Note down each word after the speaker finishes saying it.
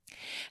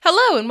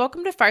Hello and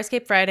welcome to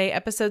Farscape Friday,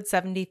 episode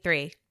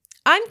 73.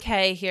 I'm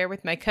Kay here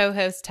with my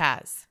co-host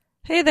Taz.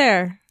 Hey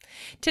there.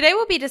 Today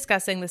we'll be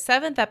discussing the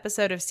 7th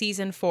episode of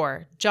Season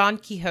 4, Don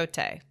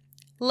Quixote.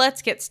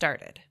 Let's get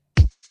started.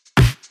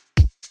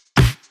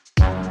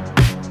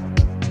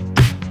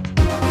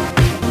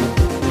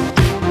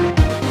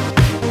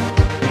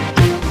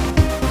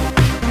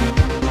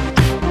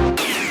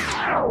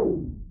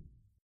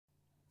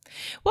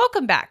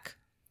 Welcome back.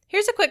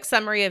 Here's a quick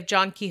summary of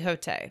Don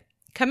Quixote.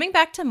 Coming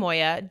back to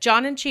Moya,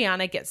 John and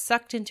Chiana get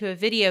sucked into a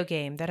video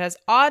game that has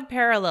odd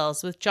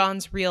parallels with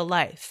John's real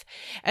life.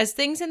 As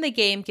things in the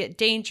game get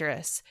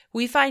dangerous,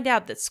 we find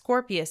out that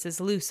Scorpius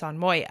is loose on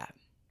Moya.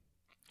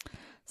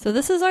 So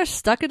this is our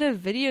Stuck in a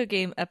Video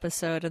Game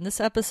episode, and this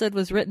episode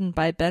was written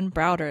by Ben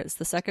Browder. It's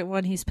the second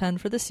one he's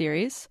penned for the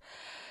series.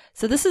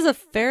 So this is a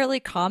fairly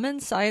common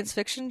science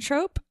fiction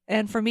trope,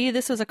 and for me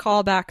this was a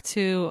callback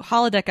to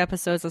holodeck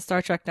episodes of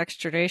Star Trek Next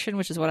Generation,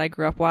 which is what I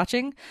grew up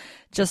watching,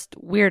 just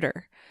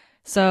weirder.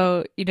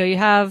 So, you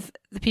have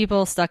the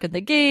people stuck in the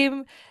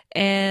game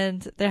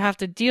and they have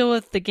to deal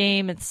with the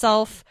game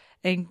itself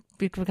and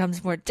it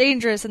becomes more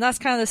dangerous. And that's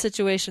kind of the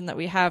situation that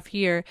we have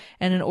here.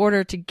 And in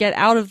order to get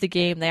out of the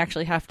game, they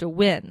actually have to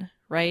win,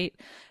 right?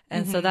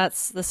 And so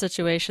that's the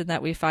situation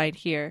that we find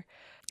here.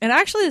 And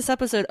actually this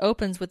episode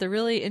opens with a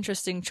really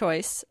interesting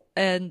choice.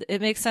 And it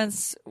makes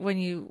sense when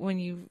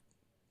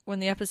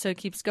the episode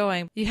keeps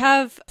going. You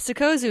have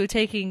Sikozu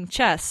taking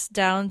Chess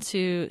down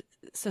to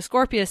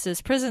Scorpius's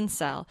prison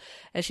cell,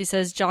 and she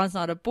says, John's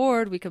not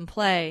aboard, we can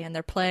play, and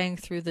they're playing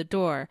through the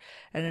door.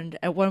 And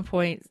at one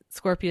point,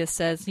 Scorpius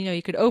says,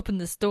 you could open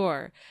this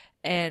door,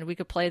 and we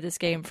could play this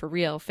game for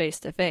real, face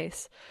to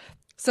face.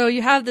 So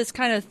you have this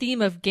kind of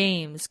theme of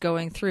games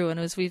going through, and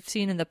as we've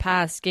seen in the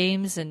past,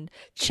 games and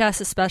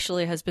chess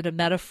especially has been a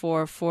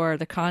metaphor for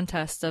the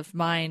contest of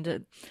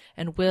mind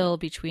and will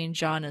between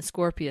John and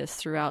Scorpius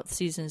throughout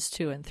seasons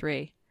 2 and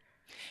 3.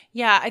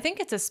 Yeah, I think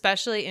it's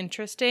especially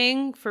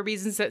interesting for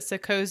reasons that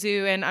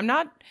Sikozu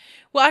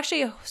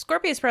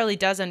Scorpius probably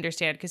does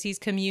understand because he's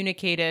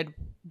communicated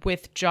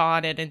with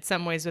John and in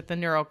some ways with the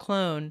neural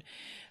clone.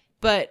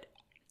 But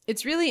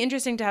it's really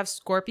interesting to have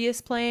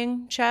Scorpius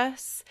playing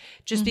chess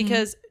just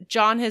because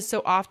John has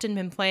so often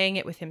been playing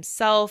it with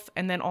himself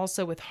and then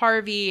also with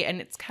Harvey. And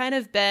it's kind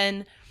of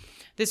been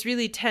this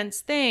really tense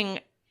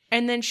thing.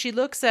 And then she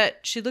looks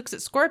at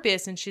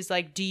Scorpius and she's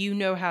like, do you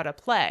know how to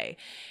play?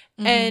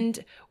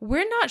 And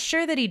we're not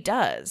sure that he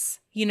does.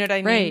 You know what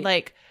I mean?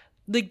 Right.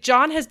 Like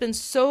John has been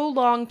so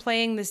long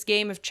playing this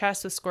game of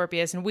chess with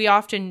Scorpius, and we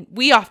often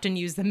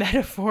use the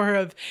metaphor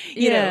of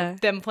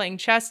them playing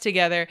chess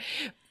together.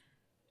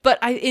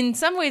 But in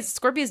some ways,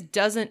 Scorpius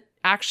doesn't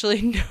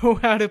actually know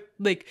how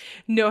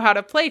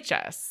to play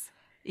chess.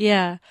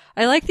 Yeah,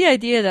 I like the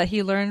idea that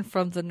he learned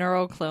from the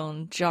neural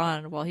clone,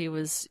 John, while he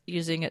was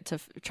using it to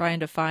trying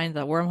to find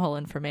the wormhole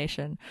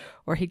information,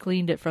 or he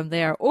gleaned it from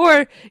there.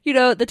 Or,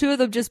 the two of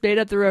them just made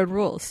up their own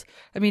rules.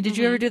 I mean, did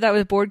you ever do that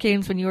with board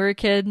games when you were a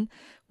kid,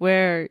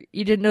 where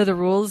you didn't know the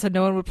rules and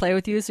no one would play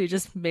with you, so you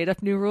just made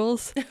up new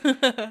rules?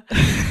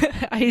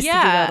 I used to do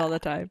that all the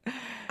time.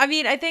 I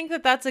mean, I think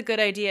that that's a good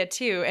idea,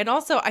 too. And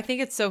also, I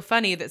think it's so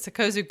funny that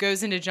Sikozu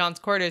goes into John's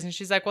quarters and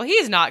she's like, well,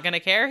 he's not going to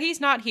care.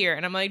 He's not here.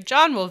 And I'm like,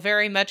 John will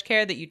very much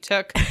care that you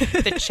took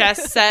the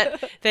chess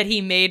set that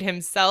he made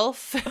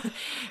himself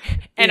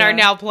and are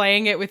now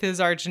playing it with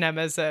his arch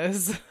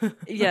nemesis.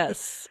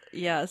 Yes.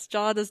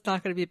 John is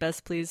not going to be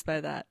best pleased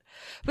by that.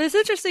 But it's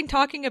interesting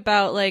talking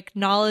about,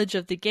 knowledge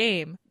of the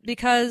game,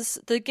 because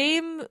the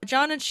game,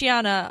 John and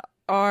Chiana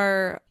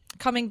are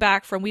coming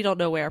back from we don't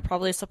know where,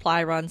 probably a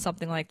supply run,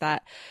 something like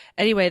that.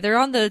 Anyway, they're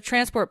on the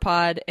transport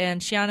pod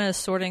and Chiana is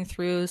sorting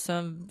through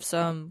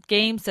some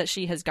games that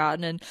she has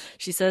gotten, and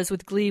she says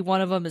with glee one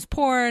of them is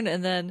porn,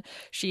 and then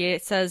she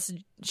says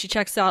she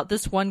checks out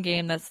this one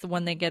game that's the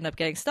one they end up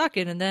getting stuck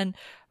in, and then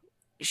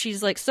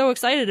she's so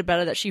excited about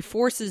it that she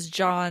forces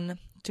John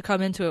to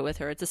come into it with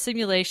her. It's a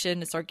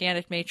simulation, it's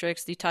organic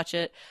matrix, you touch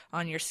it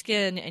on your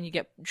skin and you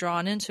get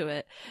drawn into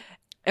it.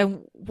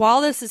 And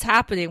while this is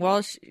happening,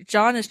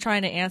 John is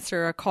trying to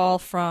answer a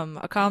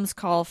comms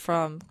call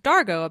from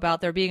Dargo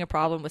about there being a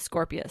problem with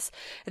Scorpius.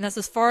 And that's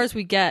as far as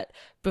we get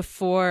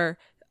before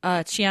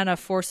Chiana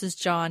forces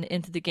John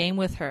into the game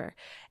with her.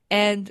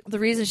 And the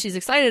reason she's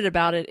excited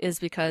about it is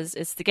because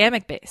it's the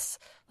Gamic base.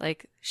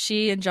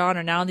 She and John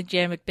are now in the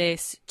Gamic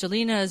base.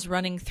 Jelena is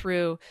running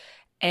through,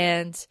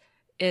 and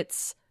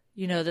it's,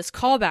 this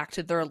callback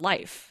to their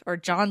life, or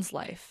John's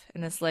life.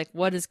 And it's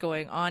what is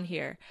going on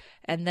here?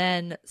 And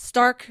then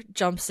Stark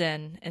jumps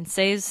in and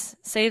saves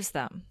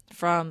them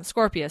from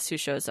Scorpius, who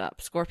shows up.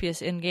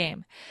 Scorpius in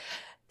game.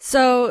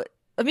 So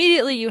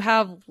immediately you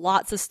have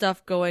lots of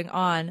stuff going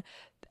on.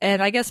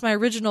 And I guess my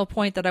original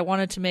point that I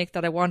wanted to make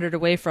that I wandered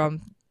away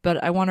from,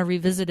 but I want to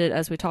revisit it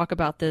as we talk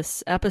about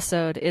this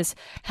episode, is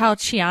how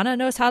Chiana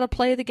knows how to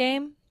play the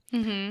game.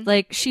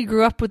 Like, she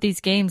grew up with these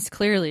games,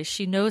 clearly.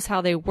 She knows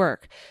how they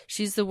work.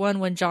 She's the one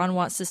when John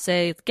wants to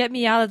say, get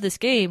me out of this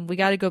game. We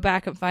got to go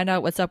back and find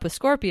out what's up with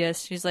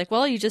Scorpius. She's like,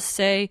 well, you just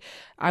say,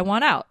 I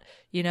want out,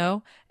 you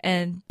know?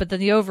 But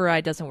then the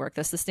override doesn't work.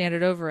 That's the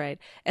standard override.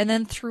 And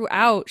then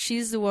throughout,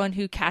 she's the one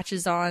who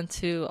catches on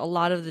to a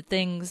lot of the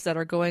things that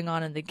are going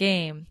on in the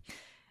game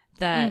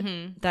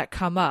that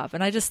come up.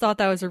 And I just thought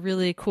that was a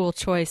really cool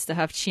choice to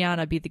have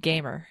Chiana be the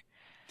gamer.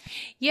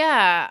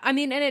 Yeah, I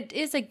mean, and it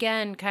is,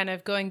 again, kind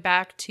of going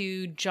back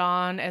to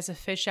John as a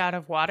fish out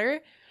of water,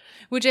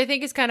 which I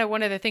think is kind of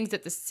one of the things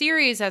that the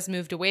series has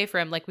moved away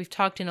from. Like, we've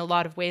talked in a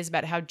lot of ways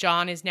about how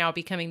John is now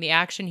becoming the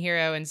action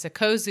hero and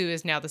Zakozu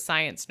is now the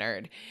science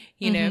nerd,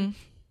 you know?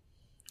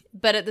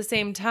 But at the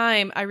same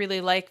time, I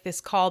really like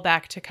this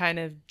callback to kind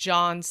of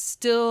John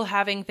still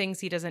having things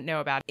he doesn't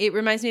know about. It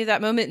reminds me of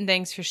that moment in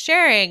Thanks for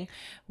Sharing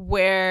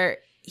where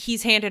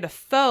he's handed a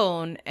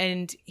phone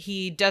and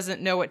he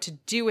doesn't know what to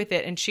do with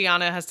it, and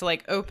Chiana has to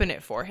like open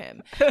it for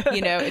him.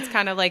 You know, it's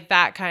kind of like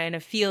that kind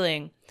of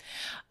feeling.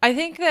 I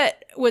think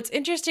that what's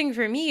interesting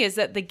for me is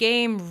that the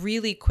game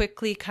really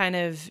quickly kind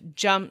of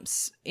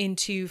jumps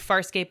into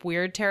Farscape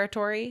weird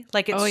territory.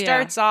 Like, it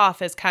starts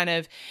off as kind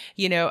of,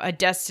 you know, a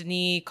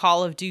Destiny,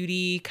 Call of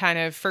Duty kind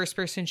of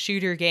first-person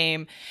shooter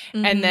game.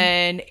 And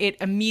then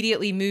it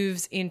immediately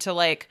moves into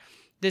like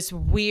this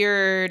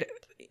weird,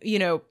 you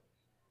know,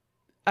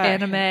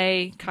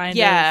 anime kind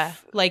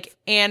of, like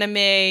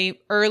anime,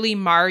 early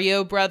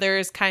Mario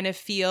Brothers kind of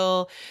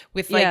feel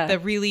with like the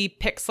really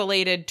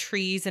pixelated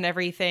trees and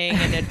everything,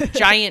 and a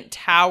giant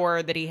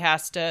tower that he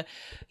has to,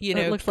 you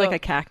know, it looks like a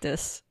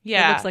cactus. It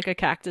Yeah, looks like a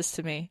cactus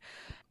to me.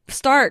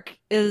 Stark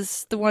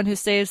is the one who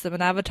saves them,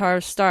 an avatar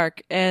of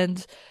Stark,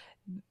 and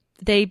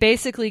they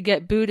basically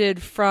get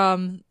booted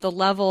from the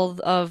level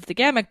of the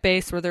Gamma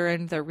base where they're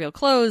in their real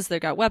clothes,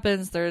 they've got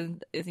weapons, they're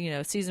in, you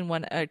know, season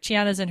 1,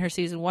 Chiana's in her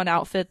season 1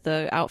 outfit,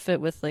 the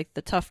outfit with like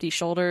the tufty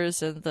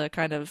shoulders and the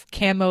kind of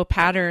camo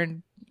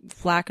pattern,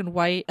 black and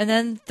white. And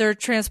then they're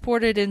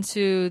transported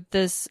into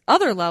this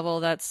other level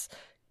that's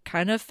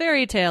kind of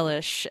fairy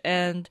tale-ish,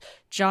 and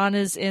John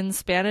is in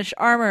Spanish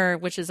armor,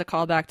 which is a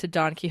callback to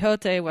Don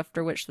Quixote,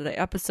 after which the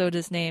episode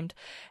is named.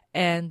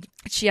 And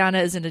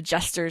Chiana is in a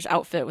jester's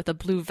outfit with a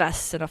blue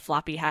vest and a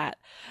floppy hat.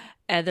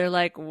 And they're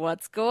like,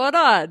 what's going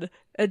on?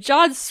 And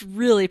John's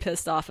really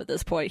pissed off at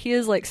this point. He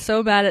is like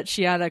so mad at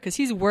Chiana because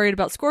he's worried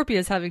about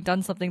Scorpius having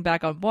done something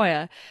back on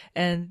Moya.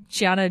 And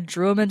Chiana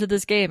drew him into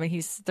this game,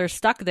 and they're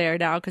stuck there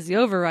now because the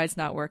override's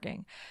not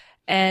working.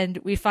 And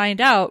we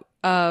find out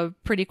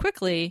pretty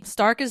quickly,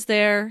 Stark is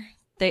there.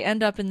 They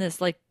end up in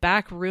this like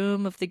back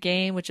room of the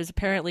game, which is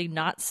apparently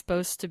not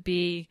supposed to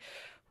be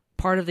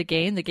part of the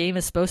game. The game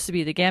is supposed to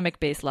be the Gamma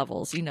base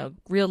levels, you know,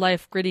 real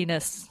life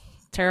grittiness,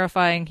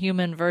 terrifying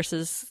human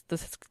versus the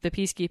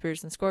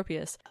Peacekeepers and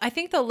Scorpius. I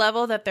think the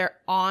level that they're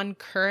on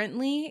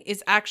currently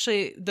is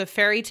actually the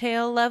fairy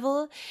tale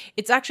level.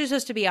 It's actually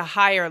supposed to be a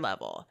higher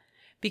level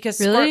because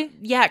really?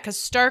 Because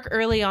Stark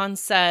early on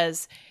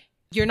says,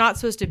 you're not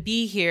supposed to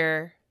be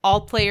here.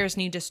 All players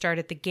need to start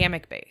at the Gamma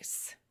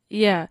base.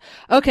 Yeah.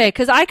 Okay,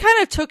 because I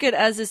kind of took it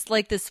as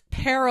this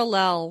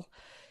parallel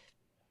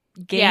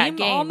game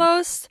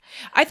almost.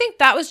 I think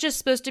that was just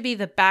supposed to be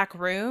the back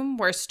room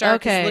where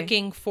Stark is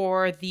looking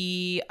for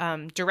the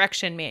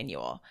direction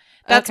manual.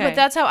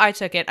 That's how I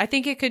took it. I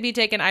think it could be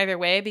taken either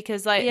way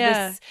because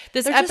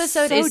this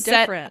episode is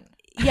different.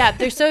 Yeah,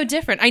 they're so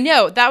different. I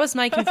know, that was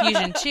my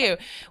confusion too.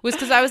 Was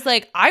because I was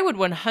like, I would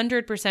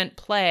 100%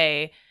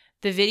 play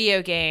the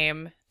video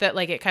game that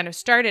like it kind of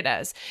started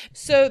as.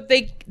 So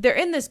they're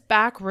in this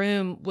back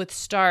room with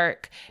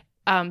Stark.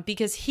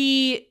 Because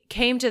he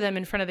came to them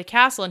in front of the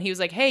castle and he was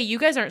like, hey, you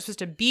guys aren't supposed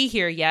to be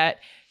here yet.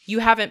 You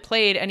haven't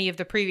played any of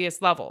the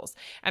previous levels.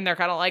 And they're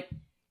kind of like,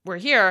 we're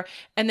here.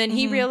 And then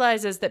he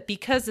realizes that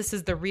because this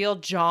is the real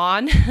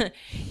John,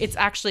 it's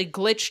actually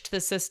glitched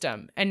the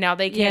system. And now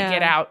they can't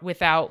get out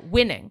without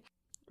winning.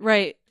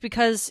 Right.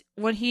 Because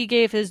when he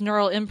gave his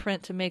neural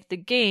imprint to make the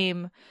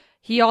game,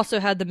 he also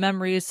had the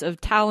memories of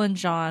Talon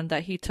John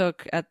that he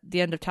took at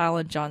the end of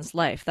Talon John's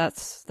life.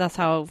 That's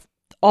how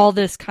all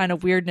this kind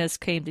of weirdness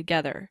came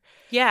together.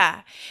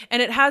 Yeah.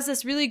 And it has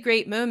this really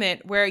great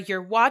moment where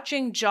you're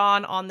watching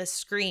John on the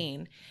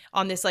screen,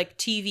 on this like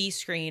TV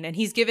screen, and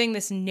he's giving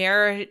this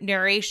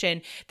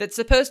narration that's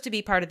supposed to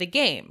be part of the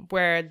game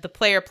where the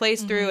player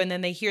plays through and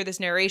then they hear this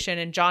narration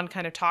and John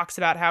kind of talks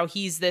about how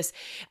he's this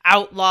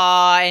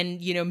outlaw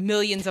and, you know,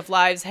 millions of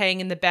lives hang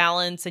in the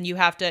balance and you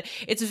have to,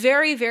 it's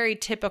very, very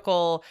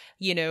typical,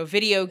 you know,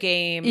 video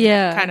game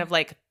kind of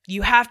like,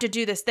 you have to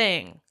do this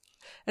thing.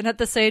 And at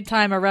the same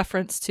time, a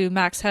reference to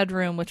Max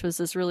Headroom, which was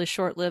this really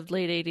short-lived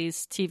late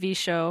 80s TV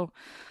show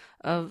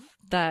of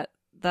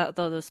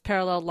those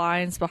parallel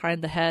lines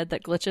behind the head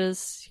that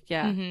glitches.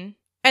 Yeah.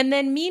 And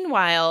then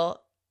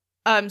meanwhile,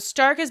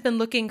 Stark has been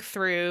looking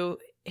through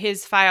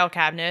his file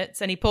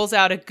cabinets and he pulls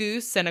out a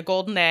goose and a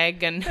golden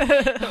egg and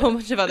a whole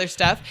bunch of other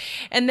stuff.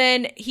 And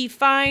then he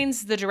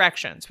finds the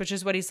directions, which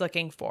is what he's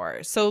looking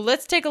for. So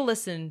let's take a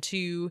listen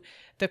to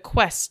the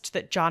quest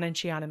that John and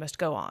Chiana must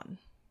go on.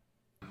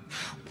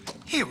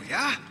 Here we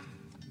are.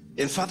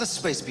 In farther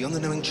space beyond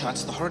the knowing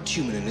charts, the horrid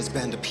human and his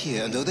band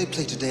appear, and though they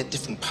play today at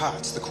different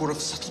parts, the core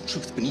of subtle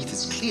truth beneath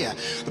is clear.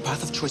 The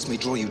path of choice may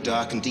draw you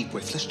dark and deep,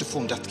 where flesh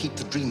deformed doth keep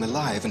the dream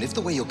alive, and if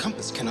the way your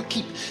compass cannot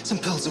keep, some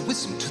pearls of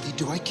wisdom to thee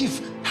do I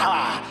give.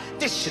 Ha!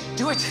 This should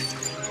do it!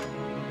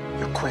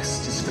 Your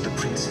quest is for the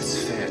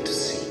princess fair to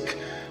seek,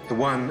 the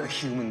one a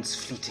human's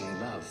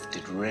fleeting love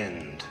did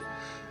rend.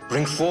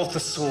 Bring forth the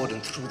sword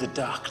and through the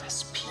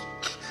darkness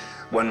peek.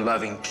 One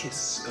loving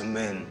kiss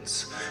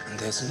amends, and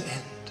there's an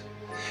end.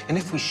 And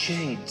if we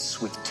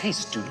shades with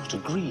taste do not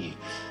agree,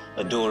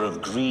 a door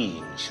of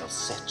green shall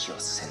set your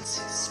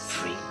senses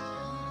free.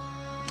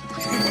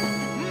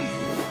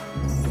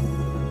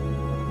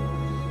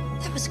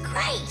 That was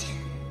great.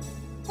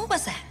 What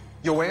was that?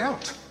 Your way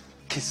out.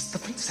 Kiss the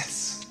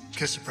princess.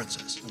 Kiss the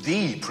princess.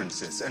 The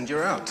princess, and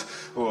you're out.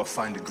 Or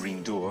find a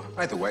green door.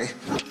 Either way.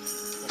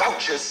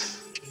 Vouchers!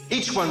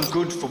 Each one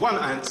good for one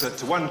answer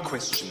to one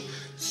question.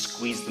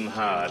 Squeeze them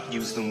hard,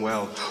 use them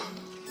well.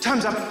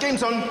 Time's up,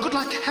 game's on, good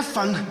luck, have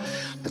fun.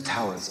 The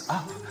tower's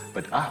up,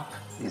 but up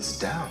is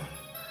down.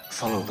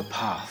 Follow the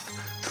path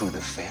through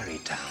the fairy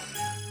town.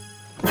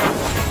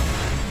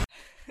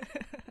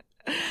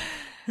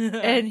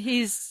 And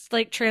he's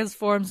like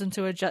transforms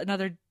into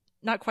another,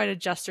 not quite a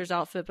jester's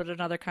outfit, but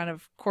another kind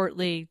of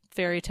courtly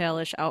fairy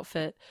tale-ish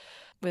outfit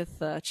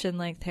with chin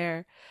length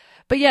hair.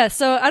 But yeah,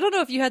 so I don't know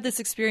if you had this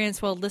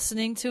experience while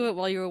listening to it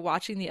while you were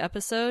watching the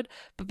episode,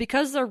 but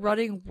because they're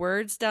running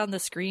words down the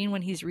screen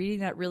when he's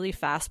reading that really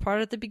fast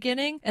part at the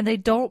beginning, and they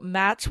don't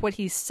match what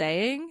he's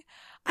saying,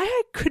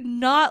 I could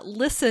not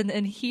listen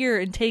and hear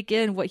and take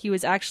in what he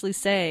was actually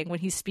saying when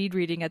he's speed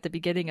reading at the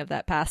beginning of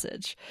that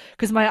passage.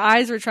 Because my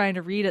eyes were trying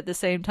to read at the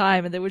same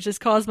time, and it would just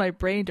cause my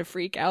brain to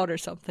freak out or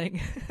something.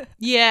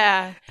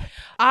 Yeah.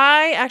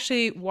 I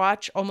actually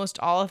watch almost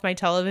all of my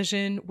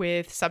television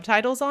with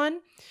subtitles on.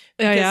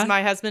 Because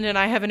my husband and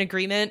I have an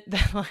agreement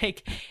that,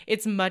 like,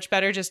 it's much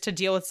better just to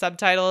deal with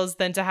subtitles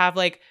than to have,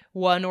 like,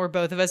 one or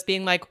both of us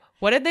being like,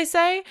 what did they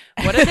say?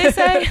 What did they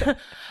say?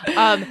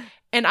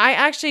 And I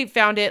actually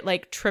found it,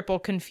 like, triple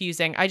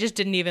confusing. I just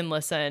didn't even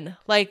listen.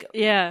 Like,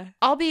 yeah.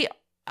 I'm going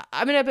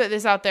to put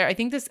this out there. I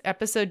think this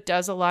episode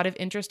does a lot of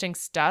interesting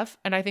stuff.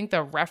 And I think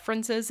the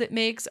references it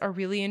makes are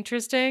really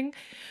interesting.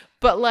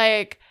 But,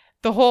 like,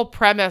 the whole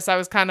premise, I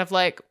was kind of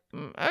like,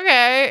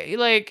 okay,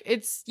 like,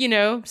 it's, you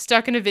know,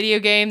 stuck in a video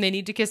game. They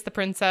need to kiss the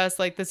princess.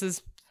 Like, this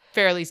is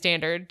fairly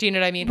standard. Do you know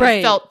what I mean? Right.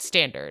 It felt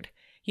standard,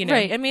 you know?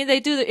 Right. I mean, they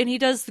do, and he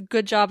does the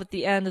good job at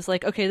the end. Is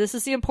like, okay, this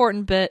is the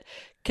important bit.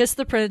 Kiss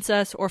the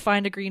princess or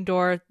find a green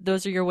door.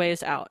 Those are your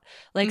ways out.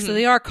 Like, so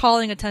they are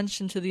calling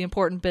attention to the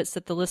important bits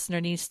that the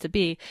listener needs to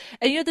be.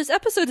 And, you know, this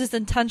episode is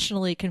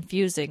intentionally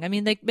confusing. I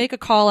mean, they make a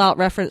call out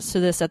reference to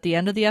this at the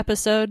end of the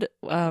episode,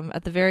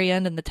 at the very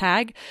end in the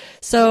tag.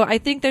 So I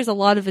think there's a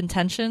lot of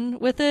intention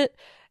with it.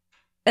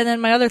 And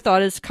then my other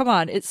thought is, come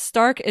on, it's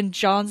Stark and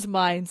Jon's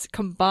minds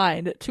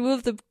combined. Two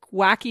of the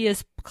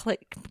wackiest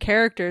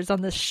characters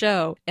on this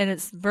show. And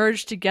it's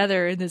merged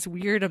together in this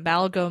weird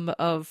amalgam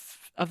of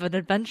an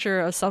adventure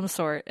of some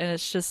sort, and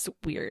it's just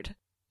weird.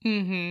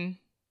 Mm-hmm.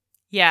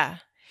 Yeah.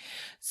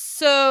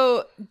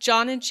 So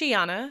Jon and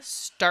Chiana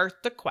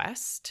start the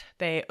quest.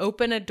 They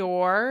open a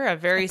door, a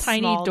very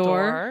tiny small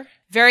door.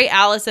 Very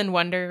Alice in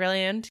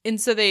Wonderland.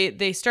 And so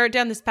they start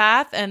down this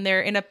path, and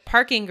they're in a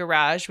parking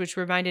garage, which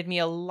reminded me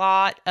a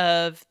lot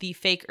of the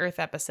Fake Earth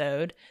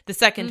episode, the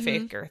second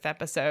Fake Earth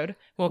episode.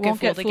 Won't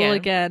get fooled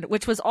again.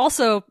 Which was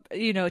also,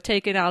 you know,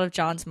 taken out of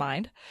Jon's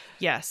mind.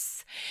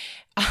 Yes.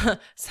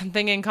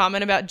 Something in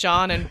common about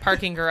Jon and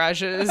parking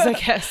garages, I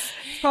guess.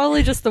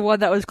 Probably just the one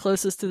that was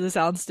closest to the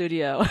sound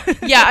studio.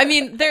 Yeah, I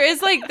mean, there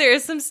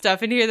is some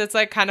stuff in here that's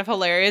like kind of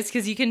hilarious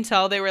because you can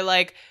tell they were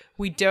like,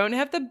 we don't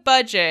have the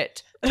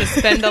budget to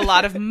spend a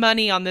lot of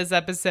money on this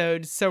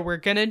episode, so we're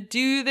gonna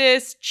do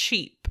this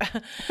cheap.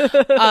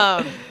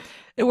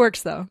 It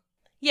works though.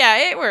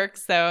 Yeah, it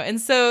works though.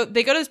 And so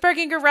they go to this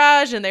parking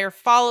garage and they're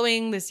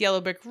following this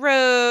yellow brick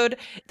road.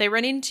 They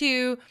run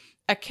into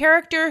a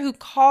character who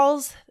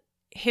calls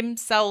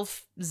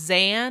himself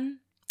Zan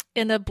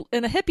in a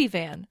hippie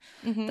van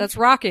that's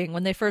rocking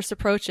when they first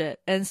approach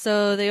it. And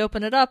so they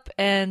open it up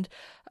and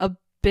a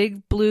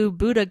big blue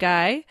Buddha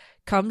guy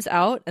comes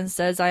out and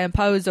says, I am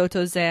Pau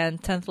Zoto Zan,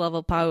 10th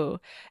level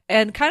Pau.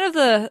 And kind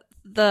of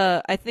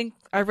the I think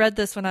I read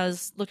this when I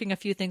was looking a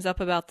few things up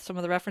about some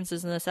of the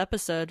references in this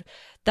episode.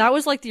 That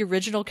was like the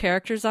original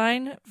character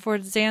design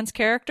for Zan's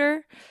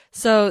character.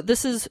 So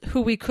this is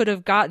who we could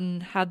have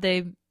gotten had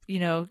they, you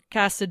know,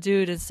 cast a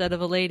dude instead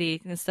of a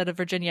lady, instead of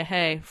Virginia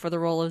Hay for the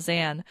role of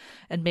Zan,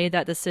 and made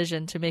that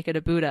decision to make it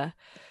a Buddha.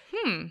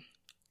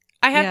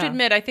 I have to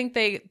admit, I think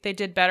they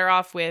did better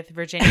off with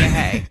Virginia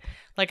Hay.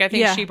 Like, I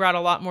think she brought a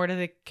lot more to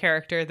the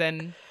character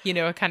than, you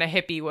know, a kind of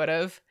hippie would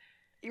have.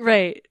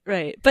 Right.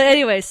 But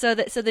anyway, so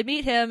they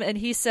meet him, and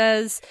he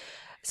says,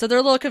 so they're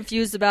a little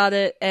confused about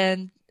it,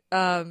 and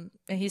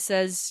he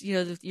says, you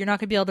know, you're not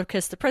going to be able to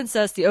kiss the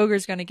princess. The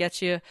ogre's going to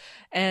get you.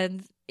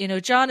 And, you know,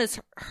 Jon is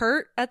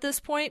hurt at this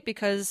point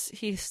because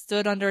he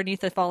stood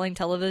underneath a falling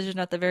television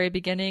at the very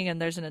beginning,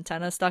 and there's an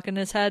antenna stuck in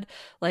his head.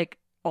 Like,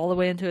 all the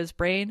way into his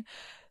brain.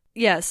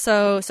 Yeah,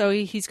 so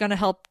he's going to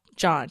help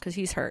John because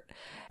he's hurt.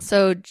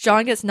 So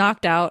John gets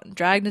knocked out and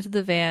dragged into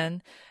the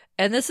van.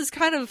 And this is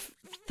kind of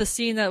the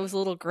scene that was a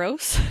little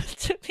gross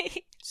to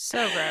me.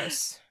 So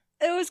gross.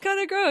 It was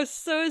kind of gross.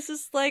 So it's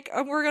just like,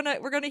 we're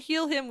gonna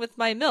heal him with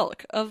my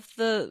milk of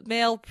the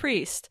male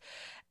priest.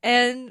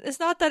 And it's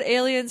not that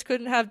aliens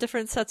couldn't have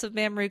different sets of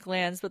mammary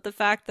glands, but the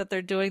fact that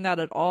they're doing that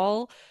at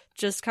all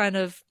just kind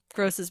of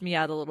grosses me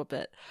out a little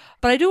bit.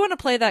 But I do want to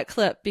play that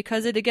clip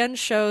because it again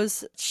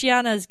shows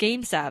Chiana's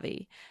game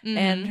savvy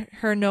and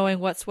her knowing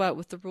what's what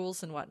with the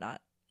rules and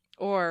whatnot,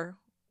 or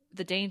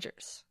the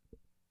dangers.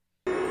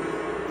 He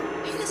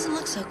doesn't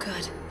look so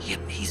good.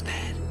 Yep, he's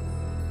bad.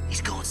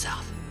 He's going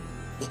south.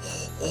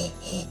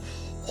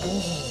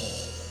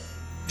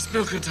 It's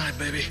milking time,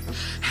 baby.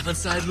 Have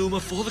inside Luma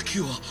for the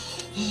cure.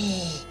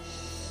 Oh,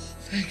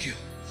 thank you.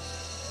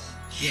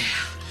 Yeah,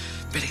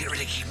 better get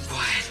ready to keep him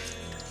quiet.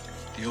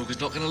 The ogre's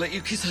not gonna let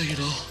you kiss her, you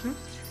know.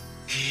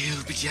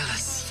 He'll be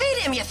jealous. Feed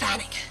him, you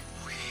fanic.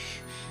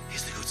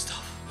 Here's the good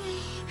stuff.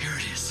 Here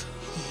it is.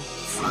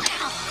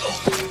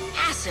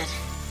 Acid.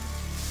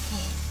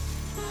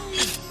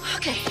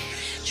 Okay,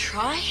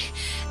 try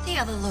the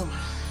other Luma.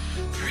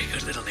 Very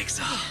good, little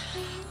Nixa.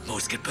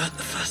 Most get burnt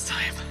the first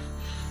time.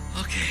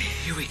 Okay,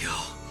 here we go.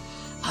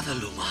 Other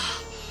Luma.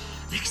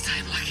 Next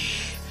time, lucky.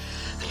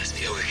 Unless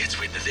the ogre gets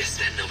wind of this,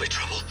 then there'll be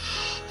trouble.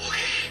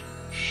 Okay,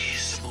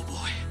 he's small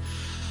boy.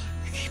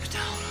 Keep it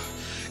down.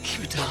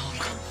 Keep it down.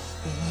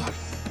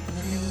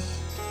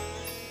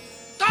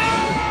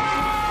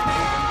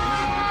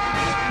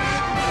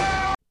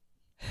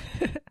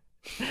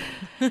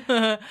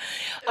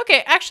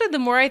 Okay, actually, the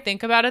more I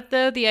think about it,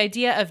 though, the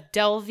idea of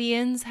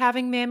Delvians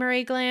having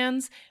mammary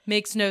glands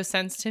makes no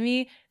sense to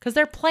me because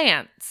they're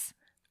plants.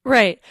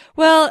 Right.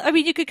 Well, I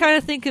mean, you could kind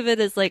of think of it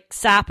as like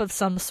sap of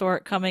some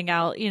sort coming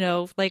out, you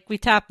know, like we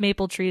tap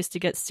maple trees to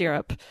get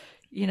syrup.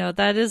 You know,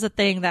 that is a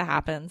thing that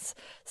happens.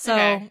 So,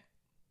 Okay.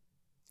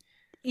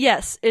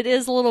 Yes, it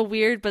is a little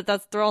weird, but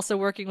they're also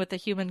working with a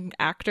human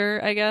actor,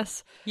 I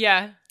guess.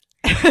 Yeah.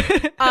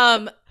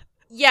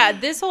 Yeah,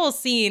 this whole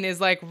scene is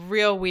like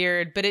real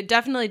weird, but it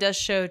definitely does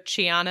show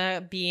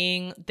Chiana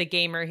being the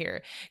gamer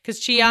here. Because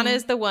Chiana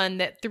is the one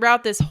that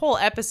throughout this whole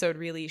episode,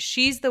 really,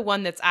 she's the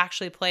one that's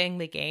actually playing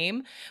the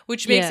game,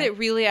 which makes it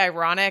really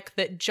ironic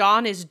that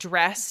John is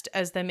dressed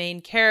as the main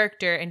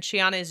character and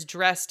Chiana is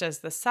dressed as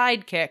the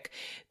sidekick.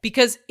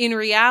 Because in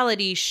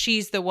reality,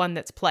 she's the one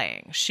that's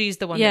playing. She's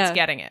the one that's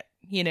getting it,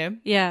 you know?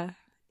 Yeah,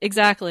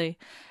 exactly.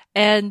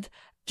 And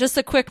just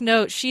a quick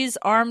note, she's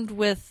armed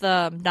with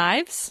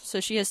knives, so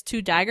she has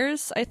 2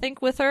 daggers, I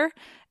think, with her.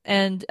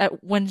 And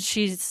when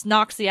she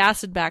knocks the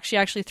acid back, she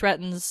actually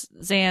threatens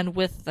Zan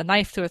with a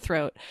knife to her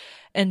throat.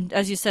 And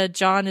as you said,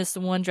 John is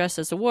the one dressed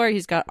as a warrior.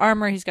 He's got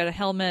armor, he's got a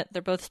helmet,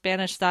 they're both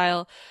Spanish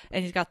style,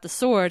 and he's got the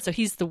sword, so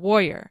he's the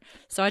warrior.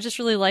 So I just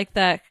really like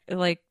that,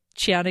 like,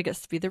 Chiana gets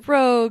to be the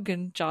rogue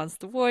and John's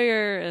the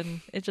warrior,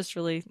 and it just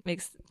really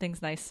makes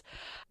things nice.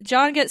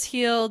 John gets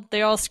healed,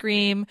 they all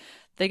scream.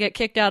 They get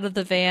kicked out of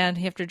the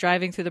van after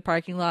driving through the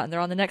parking lot, and they're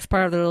on the next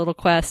part of their little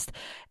quest.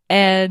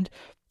 And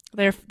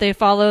they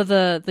follow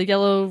the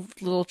yellow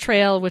little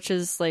trail, which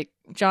is like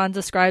John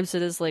describes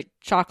it as like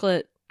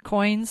chocolate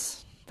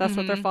coins. That's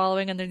what they're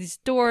following. And there's these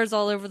doors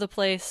all over the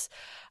place.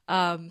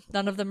 None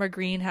of them are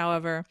green,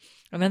 however.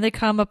 And then they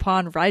come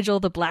upon Rigel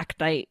the Black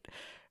Knight,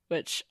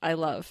 which I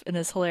love and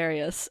is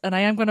hilarious. And I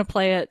am going to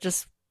play it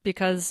just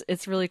because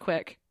it's really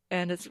quick.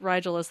 And it's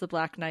Rigel as the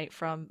Black Knight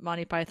from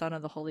Monty Python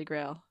and the Holy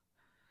Grail.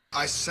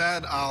 I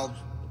said I'll...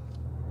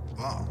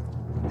 Wow.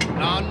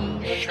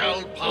 None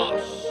shall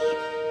pass.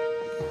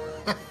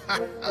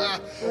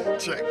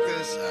 Check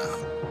this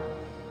out.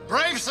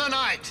 Brave Sir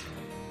Knight,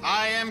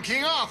 I am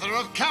King Arthur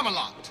of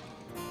Camelot.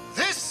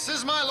 This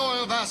is my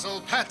loyal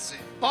vassal, Patsy.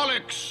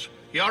 Bollocks!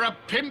 You're a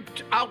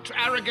pimped out,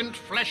 arrogant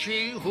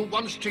fleshy who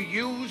wants to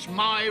use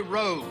my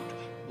road,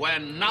 where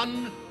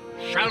none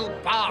shall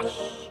pass.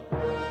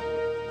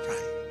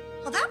 Right.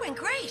 Well, that went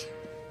great.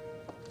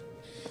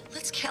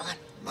 Let's kill him.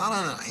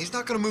 No. He's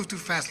not gonna move too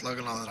fast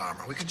lugging all that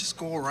armor. We can just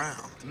go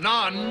around.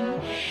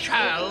 None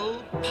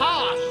shall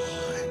pass.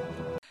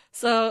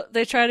 So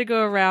they try to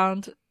go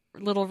around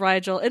little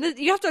Rigel. And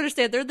you have to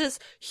understand, they're this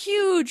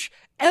huge,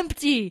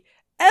 empty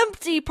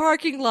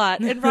parking lot.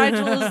 And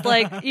Rigel is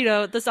like, you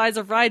know, the size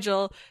of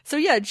Rigel. So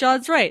yeah,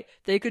 John's right.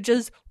 They could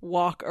just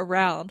walk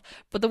around.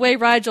 But the way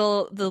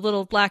Rigel, the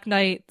little Black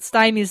Knight,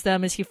 stymies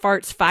them is he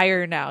farts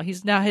fire now.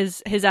 He's now,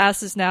 his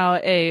ass is now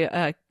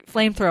a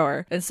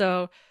flamethrower. And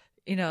so,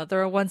 you know,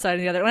 they're on one side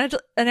or the other.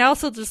 And I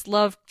also just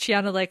love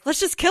Chiana, like,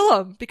 let's just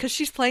kill him because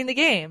she's playing the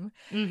game.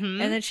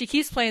 And then she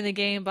keeps playing the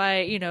game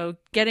by, you know,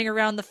 getting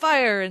around the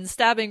fire and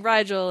stabbing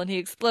Rigel and he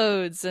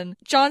explodes. And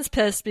John's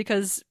pissed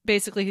because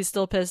basically he's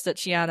still pissed at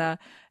Chiana.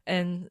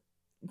 And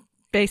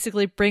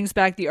basically brings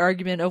back the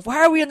argument of, why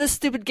are we in this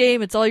stupid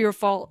game? It's all your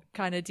fault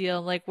kind of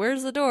deal. Like,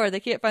 where's the door? They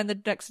can't find the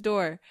next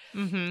door.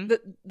 Mm-hmm.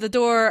 The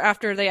door,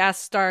 after they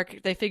asked Stark,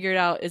 they figured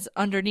out is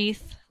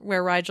underneath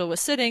where Rigel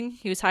was sitting.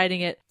 He was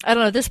hiding it. I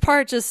don't know. This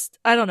part just,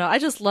 I don't know. I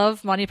just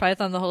love Monty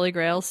Python and the Holy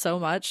Grail so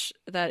much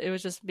that it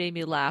was just made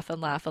me laugh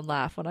and laugh and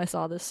laugh when I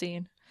saw this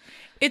scene.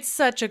 It's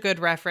such a good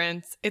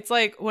reference. It's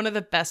like one of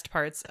the best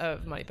parts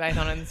of Monty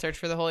Python and the Search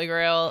for the Holy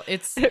Grail.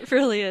 It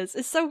really is.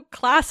 It's so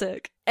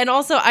classic. And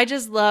also, I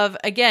just love,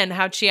 again,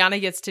 how Chiana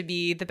gets to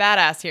be the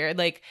badass here.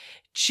 Like,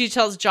 she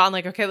tells John,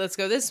 like, okay, let's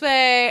go this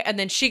way. And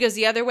then she goes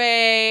the other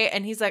way.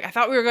 And he's like, I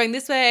thought we were going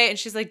this way. And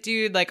she's like,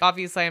 dude, like,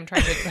 obviously I'm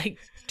trying to, like,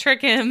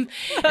 trick him.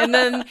 And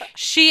then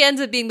she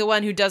ends up being the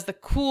one who does the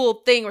cool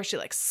thing where she,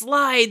 like,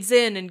 slides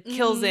in and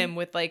kills him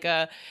with, like,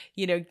 a,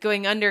 you know,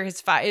 going under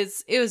his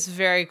It was a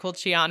very cool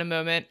Chiana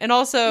moment. And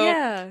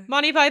also,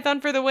 Monty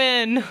Python for the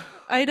win.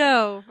 I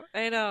know.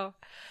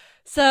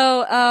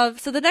 So,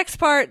 so the next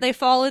part, they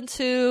fall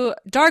into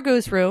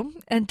Dargo's room,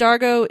 and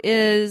Dargo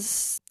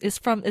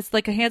it's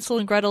like a Hansel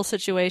and Gretel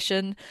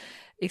situation,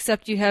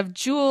 except you have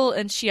Jewel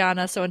and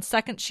Chiana, so in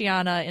second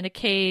Chiana, in a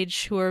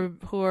cage, who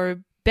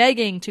are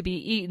begging to be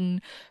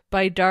eaten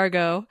by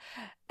Dargo.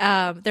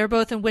 They're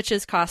both in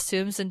witches'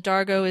 costumes, and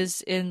Dargo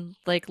is in,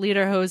 like,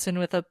 lederhosen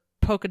with a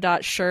polka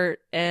dot shirt,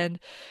 and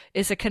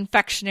is a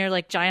confectioner,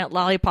 like, giant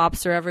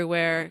lollipops are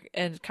everywhere,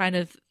 and kind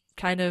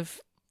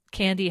of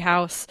candy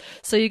house.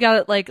 So you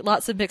got, like,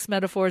 lots of mixed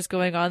metaphors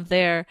going on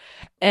there.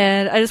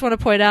 And I just want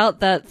to point out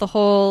that the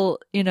whole,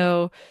 you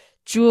know,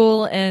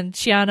 Jewel and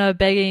Chiana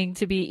begging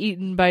to be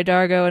eaten by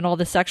Dargo and all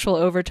the sexual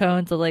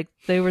overtones of, like,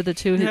 they were the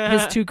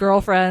his two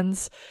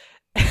girlfriends.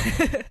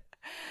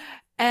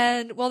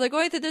 And while they're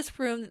going through this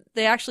room,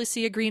 they actually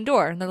see a green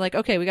door, and they're like,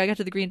 okay, we gotta get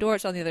to the green door.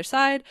 It's on the other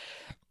side.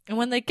 And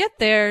when they get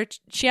there,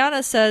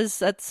 Chiana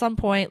says at some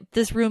point,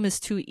 this room is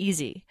too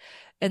easy.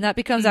 And that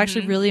becomes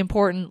actually really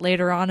important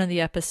later on in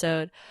the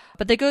episode.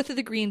 But they go through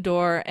the green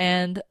door,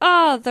 and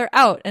they're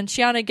out. And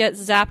Chiana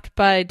gets zapped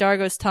by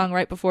Dargo's tongue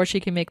right before she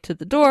can make it to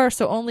the door.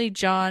 So only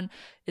John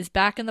is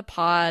back in the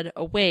pod,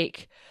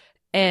 awake,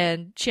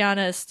 and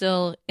Chiana is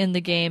still in the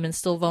game and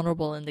still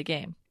vulnerable in the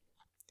game.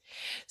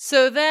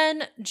 So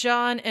then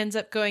John ends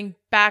up going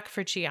back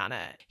for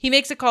Chiana. He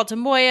makes a call to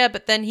Moya,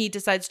 but then he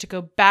decides to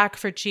go back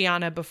for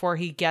Chiana before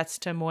he gets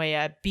to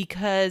Moya,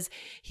 because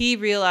he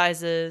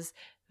realizes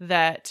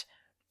that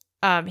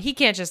he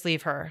can't just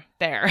leave her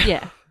there.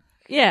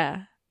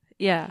 Yeah.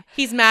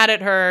 He's mad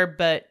at her,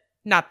 but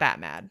not that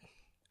mad.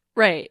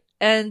 Right.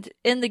 And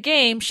in the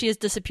game, she has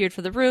disappeared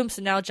from the room,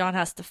 so now John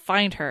has to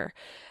find her.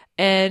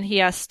 And he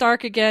asks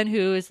Stark again,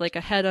 who is like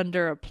a head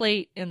under a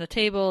plate in the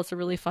table. It's a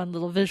really fun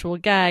little visual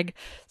gag.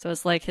 So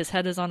it's like his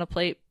head is on a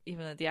plate,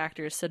 even though the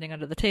actor is sitting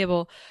under the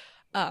table.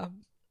 So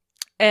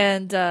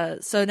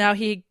now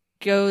he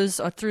goes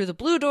through the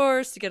blue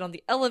doors to get on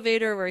the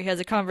elevator, where he has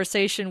a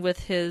conversation with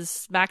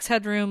his Max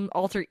Headroom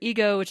alter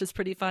ego, which is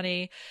pretty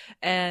funny.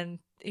 And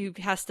he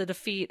has to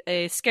defeat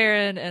a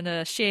Scarran and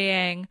a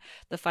Xieyang,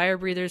 the fire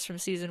breathers from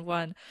season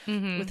 1,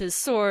 with his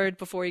sword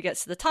before he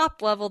gets to the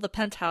top level, the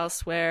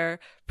penthouse, where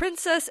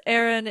Princess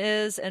Erin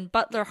is and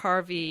Butler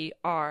Harvey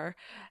are.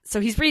 So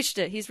he's reached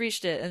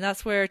it, and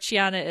that's where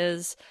Chiana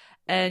is,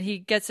 and he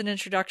gets an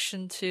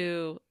introduction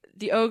to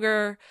the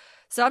ogre.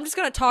 So I'm just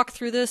going to talk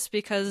through this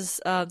because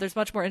there's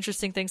much more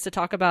interesting things to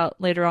talk about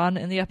later on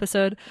in the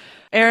episode.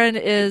 Erin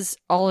is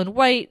all in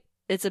white.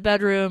 It's a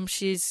bedroom.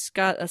 She's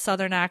got a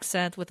southern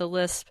accent with a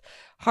lisp.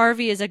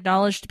 Harvey is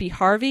acknowledged to be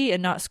Harvey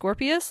and not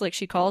Scorpius, like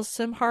she calls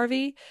him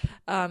Harvey.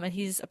 And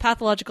he's a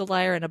pathological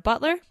liar and a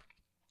butler.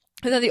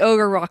 And then the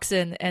ogre rocks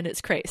in, and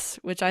it's Crais,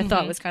 which I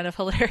thought was kind of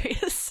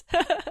hilarious.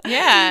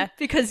 Yeah.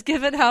 Because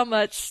given how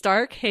much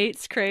Stark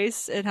hates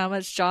Crais and how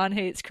much John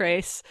hates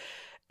Crais,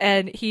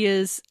 and he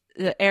is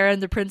Erin,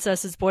 the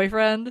princess's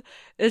boyfriend,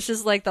 it's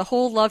just like the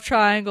whole love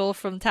triangle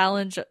from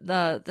Talon,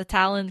 the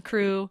Talon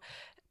crew,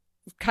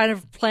 kind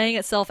of playing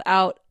itself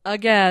out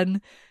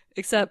again,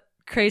 except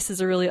Crais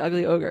is a really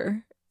ugly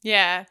ogre.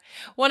 Yeah.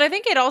 Well, and I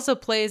think it also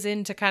plays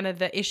into kind of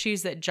the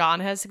issues that John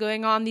has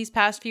going on these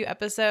past few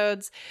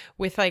episodes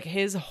with like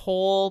his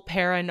whole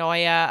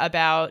paranoia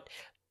about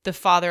the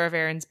father of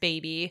Erin's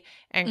baby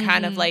and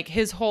kind of like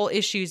his whole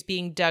issues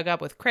being dug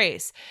up with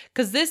Crais.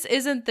 Because this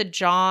isn't the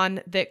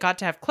John that got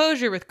to have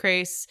closure with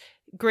Crais.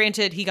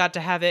 Granted, he got to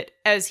have it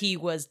as he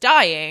was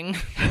dying,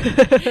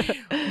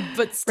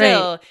 but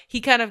still,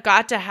 he kind of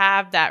got to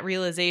have that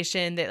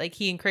realization that like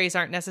he and Crais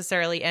aren't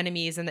necessarily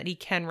enemies and that he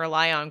can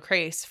rely on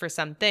Crais for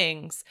some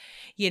things,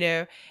 you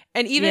know?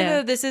 And even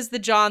though this is the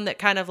John that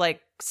kind of like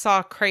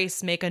saw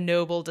Crais make a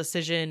noble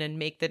decision and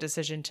make the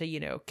decision to, you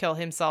know, kill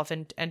himself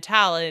and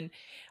Talon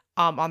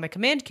on the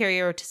command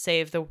carrier to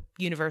save the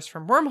universe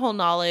from wormhole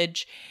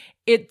knowledge,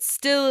 it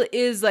still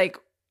is like,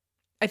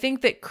 I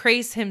think that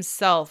Crais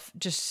himself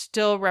just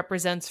still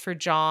represents for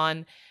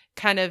John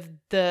kind of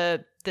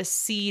the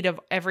seed of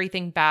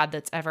everything bad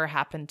that's ever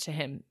happened to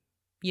him,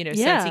 you know,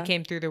 since he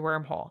came through the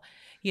wormhole,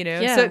 you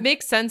know? So it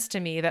makes sense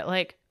to me that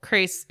like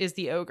Crais is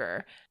the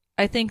ogre.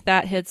 I think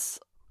that hits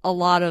a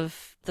lot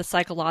of the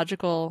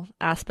psychological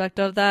aspect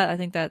of that. I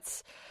think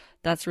that's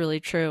really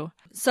true.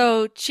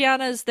 So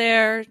Chiana's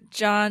there.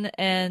 Jon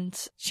and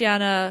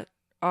Chiana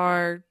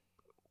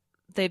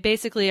they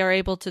basically are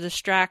able to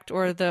distract,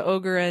 or the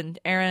ogre and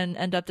Eren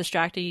end up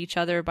distracting each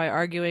other by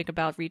arguing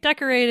about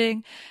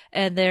redecorating.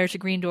 And there's a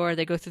green door.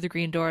 They go through the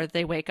green door.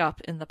 They wake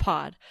up in the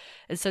pod.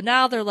 And so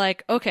now they're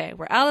like, okay,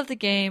 we're out of the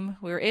game.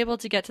 We were able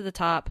to get to the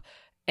top.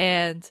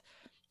 And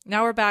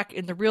now we're back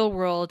in the real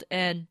world.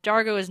 And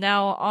Dargo is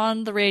now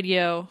on the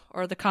radio,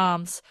 or the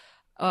comms,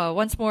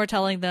 once more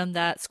telling them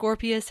that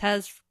Scorpius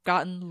has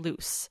gotten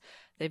loose.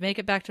 They make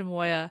it back to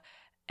Moya,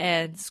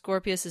 and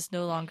Scorpius is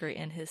no longer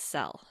in his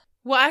cell.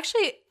 Well,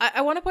 actually,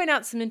 I want to point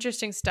out some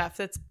interesting stuff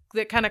that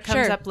kind of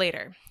comes up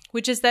later,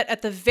 which is that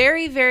at the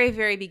very, very,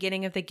 very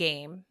beginning of the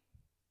game,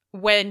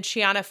 when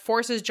Chiana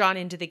forces Jon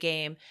into the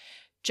game,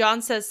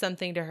 Jon says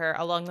something to her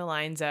along the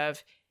lines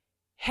of,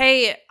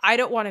 hey, I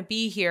don't want to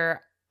be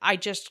here.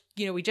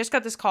 we just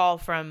got this call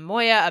from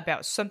Moya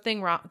about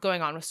something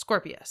going on with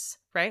Scorpius,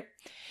 right?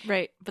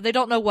 Right. But they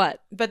don't know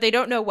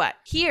what.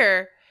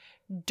 Here,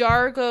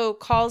 Dargo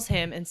calls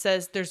him and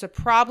says there's a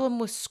problem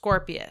with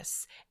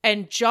Scorpius.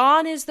 And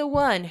Jon is the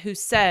one who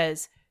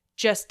says,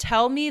 just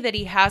tell me that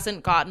he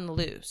hasn't gotten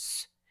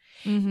loose.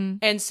 Mm-hmm.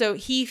 And so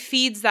he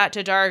feeds that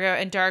to Dargo,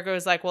 and Dargo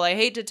is like, well, I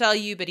hate to tell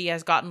you, but he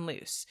has gotten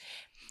loose.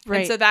 Right.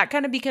 And so that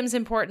kind of becomes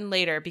important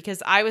later,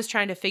 because I was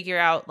trying to figure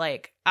out,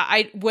 like,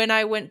 when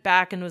I went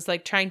back and was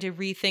like trying to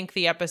rethink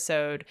the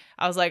episode,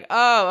 I was like,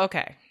 oh,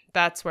 okay,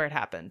 that's where it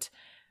happened.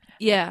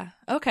 Yeah.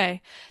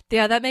 Okay.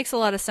 Yeah, that makes a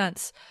lot of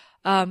sense.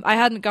 I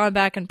hadn't gone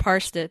back and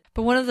parsed it,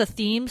 but one of the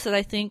themes that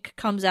I think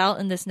comes out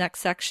in this next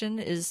section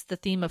is the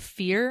theme of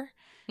fear.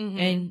 Mm-hmm.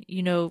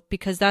 And,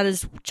 because that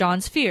is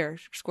Jon's fear.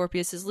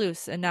 Scorpius is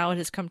loose, and now it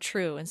has come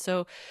true. And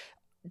so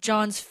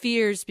Jon's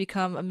fears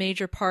become a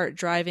major part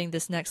driving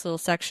this next little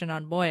section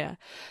on Moya.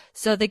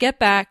 So they get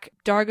back.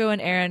 Dargo and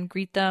Eren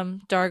greet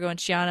them. Dargo and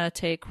Chiana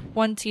take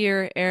one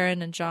tier.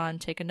 Eren and Jon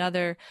take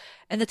another.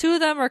 And the two of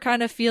them are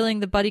kind of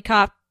feeling the buddy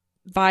cop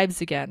vibes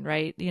again,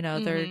 right?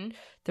 Mm-hmm.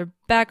 They're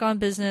back on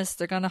business.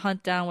 They're going to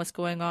hunt down what's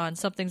going on.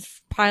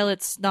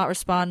 Pilot's not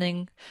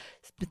responding.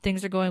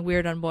 Things are going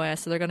weird on Moya,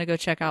 so they're going to go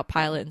check out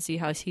Pilot and see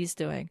how he's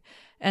doing.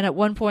 And at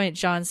one point,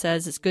 Jon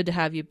says, it's good to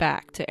have you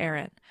back, to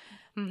Eren.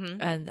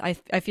 Mm-hmm. And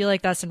I feel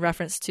like that's in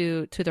reference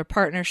to their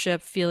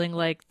partnership, feeling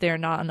like they're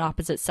not on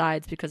opposite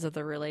sides because of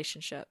their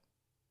relationship.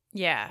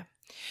 Yeah.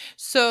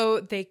 So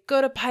they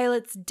go to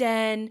Pilot's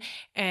den,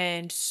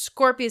 and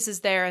Scorpius is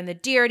there, and the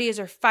DRDs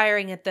are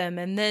firing at them.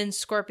 And then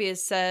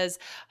Scorpius says,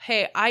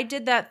 hey, I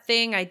did that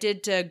thing I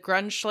did to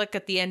Grunschlick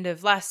at the end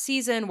of last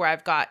season where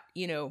I've got,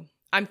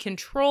 I'm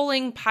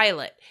controlling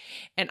Pilot,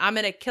 and I'm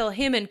going to kill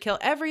him and kill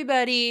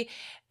everybody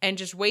and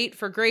just wait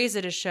for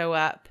Graza to show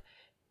up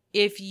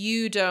if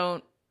you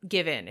don't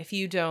give in, if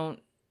you don't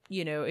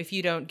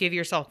give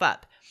yourself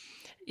up.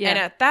 Yeah. And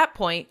at that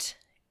point,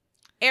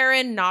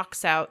 Eren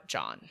knocks out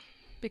Jon.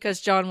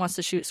 Because Jon wants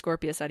to shoot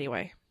Scorpius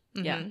anyway.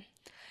 Mm-hmm. Yeah.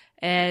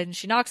 And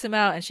she knocks him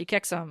out and she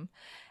kicks him.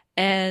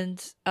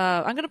 And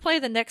I'm going to play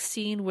the next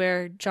scene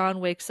where Jon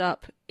wakes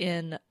up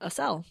in a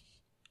cell.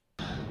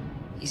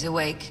 He's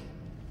awake.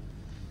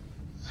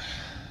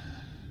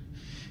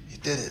 He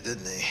did it,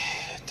 didn't he?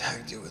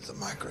 Tagged you with the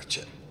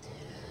microchip.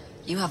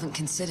 You haven't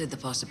considered the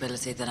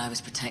possibility that I was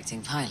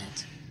protecting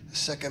Pilot. The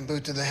second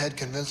boot to the head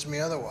convinced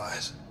me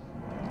otherwise.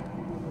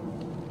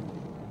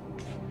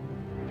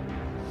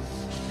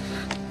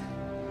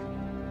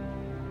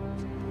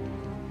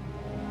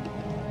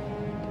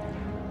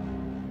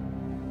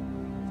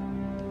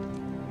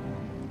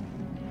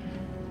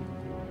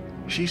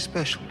 She's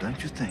special,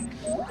 don't you think?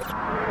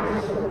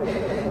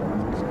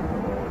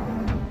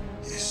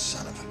 You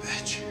son of a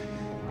bitch.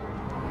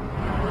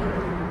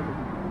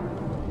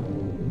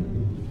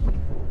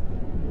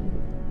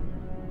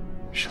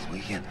 Shall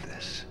we end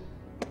this?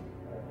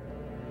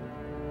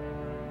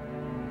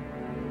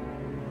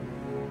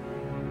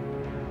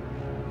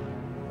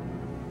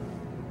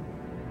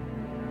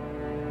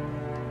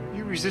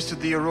 You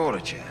resisted the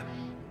Aurora Jam.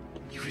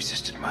 You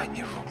resisted my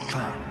neural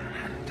clone,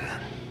 and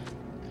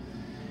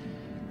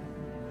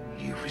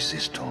you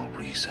resist all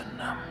reason.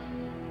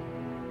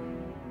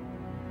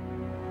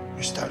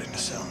 You're starting to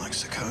sound like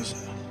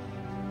Sakoza.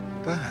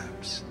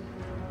 Perhaps.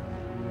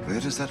 Where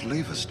does that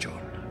leave us,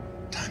 Jon?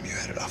 Time you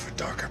headed off for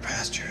darker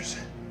pastures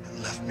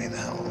and left me the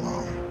hell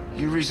alone.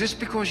 You resist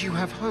because you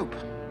have hope.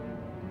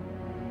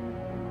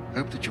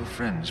 Hope that your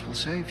friends will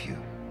save you.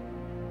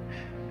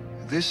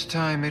 This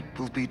time it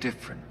will be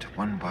different.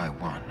 One by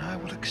one, I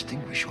will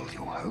extinguish all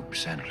your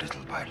hopes, and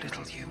little by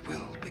little you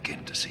will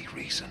begin to see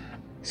reason.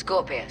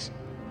 Scorpius,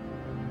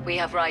 we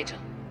have Rigel.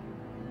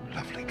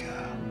 Lovely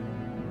girl.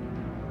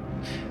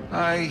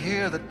 I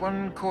hear that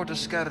one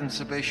Cortescaran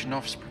Sebacean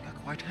offspring are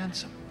quite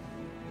handsome.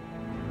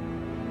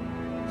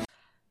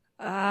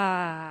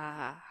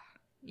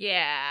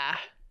 Yeah.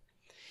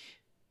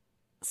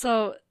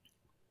 So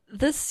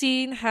this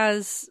scene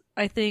has,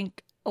 I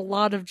think, a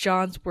lot of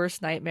Jon's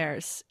worst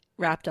nightmares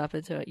wrapped up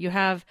into it. You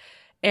have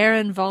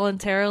Eren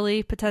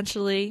voluntarily,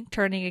 potentially,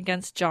 turning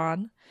against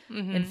Jon.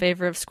 in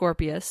favor of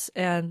Scorpius.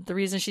 And the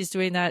reason she's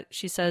doing that,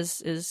 she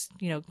says, is,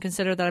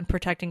 consider that I'm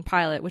protecting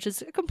Pilot, which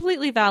is a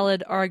completely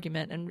valid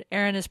argument. And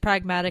Eren is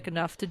pragmatic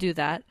enough to do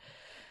that.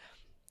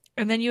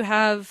 And then you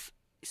have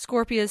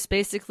Scorpius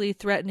basically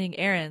threatening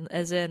Eren,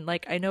 as in,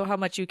 like, I know how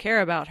much you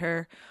care about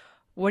her.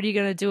 What are you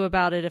going to do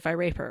about it if I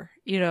rape her?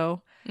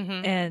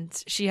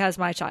 And she has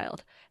my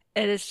child.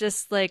 And it's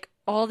just like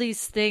all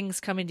these things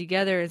coming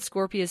together, and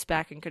Scorpius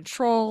back in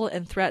control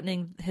and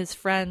threatening his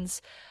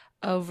friends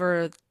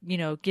over,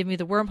 give me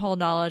the wormhole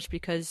knowledge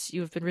because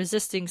you've been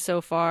resisting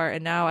so far,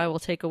 and now I will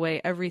take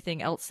away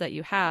everything else that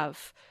you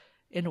have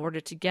in order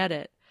to get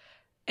it.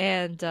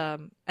 And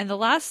the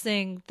last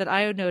thing that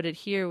I noted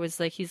here was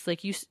like, he's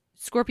like,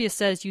 Scorpius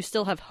says, you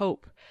still have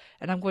hope,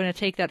 and I'm going to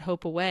take that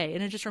hope away.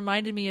 And it just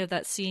reminded me of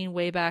that scene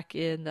way back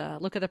in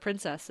Look at the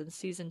Princess in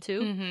season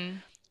 2,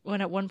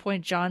 when at one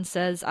point John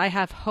says, I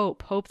have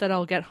hope that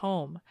I'll get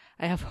home.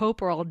 I have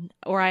hope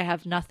or I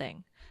have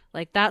nothing.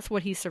 Like, that's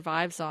what he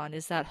survives on,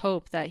 is that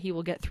hope that he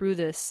will get through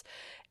this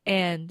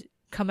and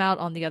come out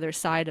on the other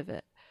side of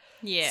it.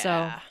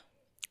 Yeah.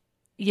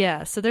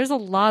 So there's a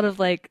lot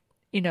of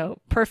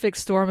perfect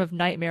storm of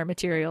nightmare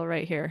material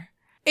right here.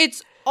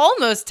 It's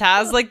almost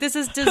Taz like this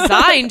is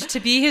designed to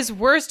be his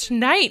worst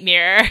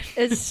nightmare.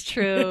 It's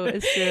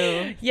true.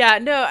 Yeah,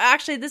 no,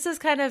 actually, this is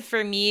kind of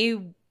for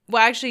me.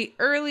 Well, actually,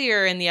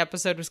 earlier in the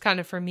episode was kind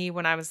of for me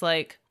when I was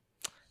like,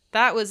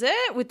 that was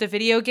it with the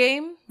video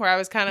game, where I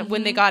was kind of,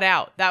 when they got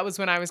out, that was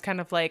when I was kind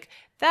of like,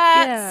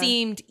 that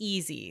seemed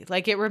easy.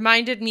 Like, it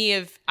reminded me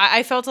of,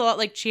 I felt a lot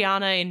like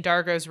Chiana in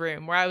Dargo's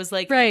room, where I was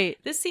like,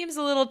 this seems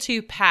a little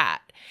too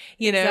pat,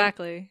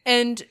 Exactly.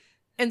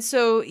 And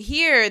so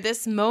here,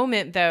 this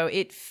moment, though,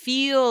 it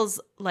feels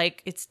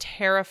like it's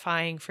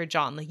terrifying for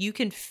John. Like, you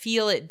can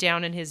feel it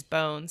down in his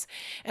bones.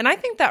 And I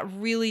think that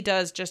really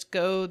does just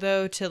go,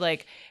 though, to,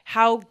 like,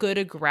 how good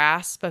a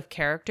grasp of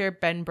character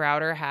Ben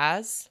Browder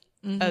has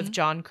of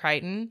John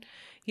Crichton.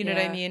 You know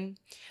what I mean?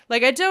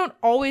 Like, I don't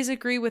always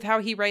agree with how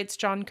he writes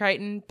John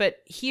Crichton, but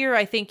here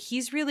I think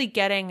he's really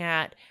getting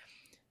at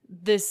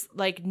this,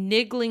 like,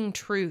 niggling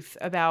truth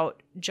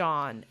about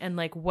John and,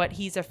 like, what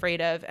he's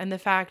afraid of, and the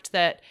fact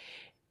that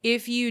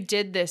if you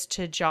did this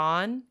to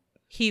John,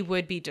 he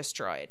would be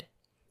destroyed,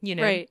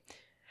 Right.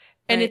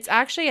 And it's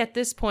actually at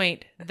this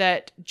point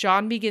that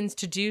John begins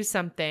to do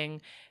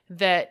something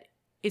that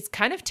is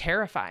kind of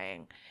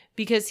terrifying,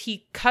 because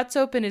he cuts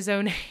open his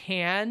own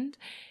hand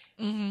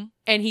and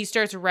he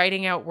starts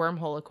writing out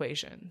wormhole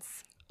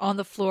equations on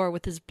the floor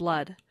with his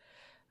blood.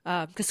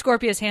 Because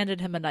Scorpius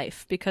handed him a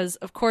knife, because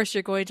of course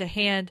you're going to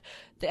hand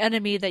the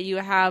enemy that you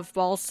have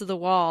balls to the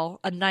wall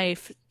a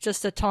knife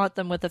just to taunt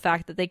them with the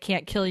fact that they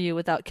can't kill you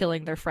without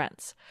killing their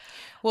friends.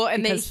 Well,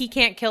 and he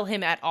can't kill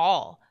him at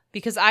all,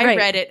 because I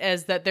read it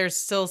as that there's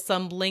still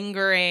some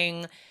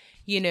lingering,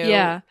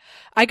 Yeah,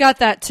 I got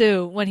that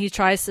too. When he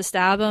tries to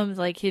stab him,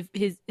 like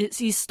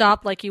he's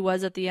stopped like he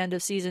was at the end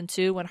of season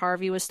 2 when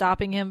Harvey was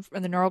stopping him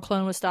and the neural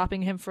clone was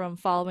stopping him from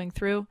following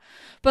through,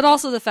 but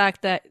also the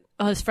fact that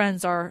his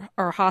friends are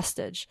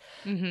hostage.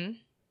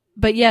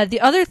 But yeah,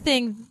 the other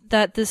thing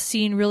that this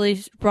scene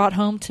really brought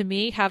home to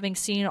me, having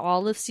seen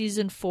all of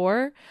season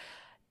 4,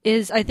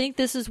 is I think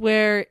this is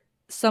where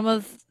some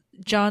of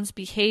John's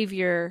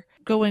behavior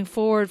going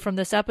forward from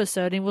this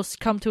episode, and we'll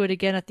come to it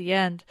again at the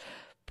end,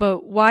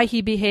 but why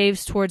he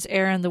behaves towards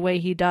Eren the way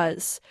he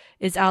does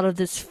is out of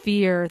this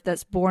fear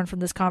that's born from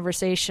this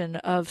conversation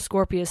of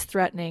Scorpius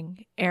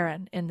threatening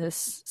Eren in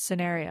this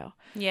scenario.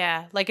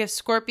 Yeah, like if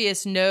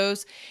Scorpius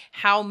knows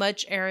how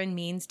much Eren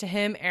means to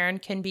him,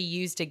 Eren can be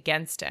used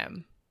against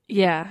him.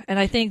 Yeah, and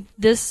I think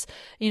this,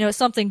 is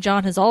something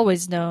John has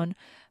always known,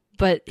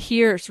 but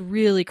here it's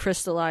really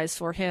crystallized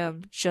for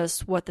him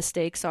just what the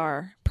stakes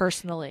are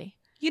personally.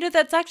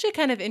 That's actually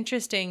kind of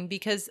interesting,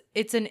 because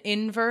it's an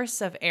inverse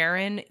of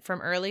Eren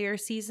from earlier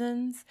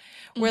seasons,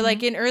 where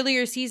like in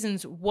earlier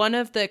seasons, one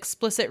of the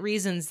explicit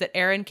reasons that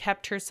Eren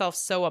kept herself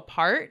so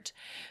apart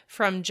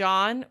from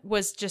John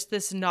was just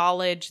this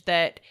knowledge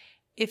that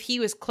if he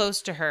was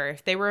close to her,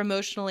 if they were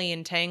emotionally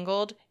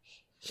entangled,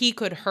 he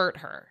could hurt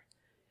her.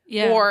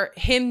 Yeah. Or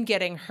him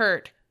getting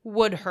hurt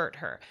would hurt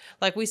her.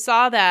 Like we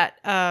saw that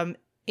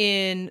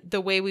in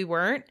The Way We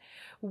Weren't,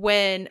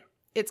 when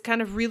it's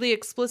kind of really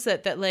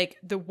explicit that like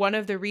one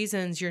of the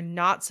reasons you're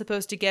not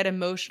supposed to get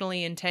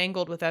emotionally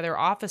entangled with other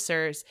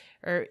officers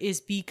is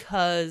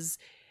because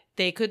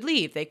they could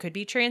leave. They could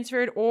be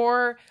transferred,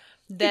 or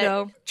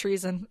that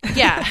treason.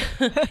 Yeah.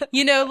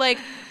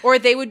 Or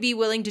they would be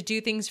willing to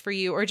do things for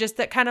you, or just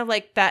that kind of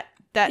like that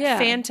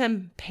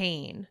phantom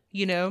pain,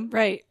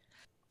 Right.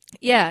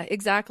 Yeah,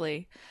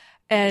 exactly.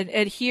 And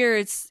here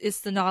it's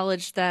the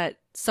knowledge that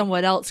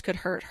someone else could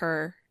hurt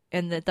her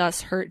and that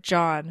thus hurt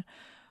John,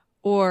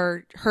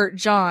 or hurt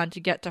John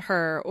to get to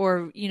her,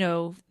 or,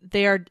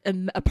 they are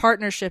a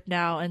partnership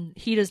now and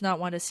he does not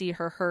want to see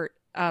her hurt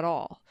at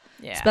all,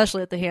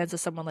 especially at the hands of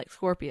someone like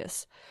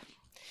Scorpius.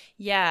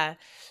 Yeah.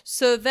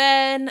 So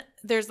then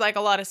there's like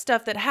a lot of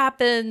stuff that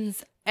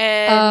happens,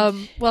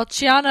 and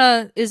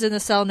Chiana is in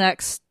the cell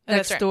next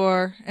next right.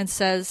 door and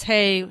says,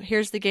 hey,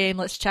 here's the game,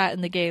 let's chat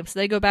in the game. So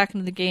they go back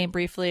into the game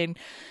briefly, and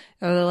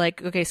they're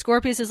like, okay,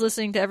 Scorpius is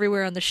listening to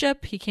everywhere on the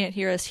ship, he can't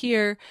hear us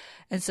here.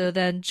 And so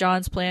then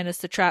John's plan is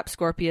to trap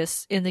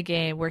Scorpius in the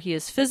game where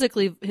his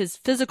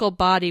physical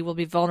body will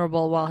be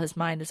vulnerable while his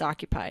mind is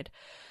occupied.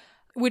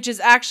 Which is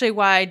actually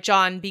why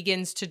John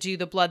begins to do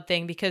the blood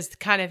thing, because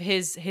kind of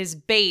his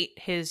bait,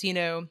 his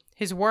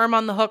worm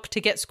on the hook to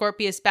get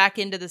Scorpius back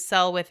into the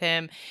cell with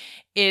him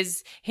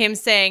is him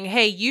saying,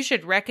 hey, you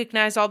should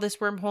recognize all this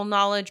wormhole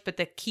knowledge, but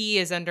the key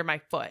is under my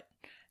foot.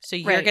 So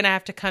you're going to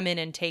have to come in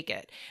and take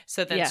it.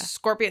 So then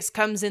Scorpius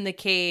comes in the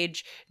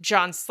cage.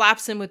 John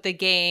slaps him with the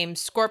game.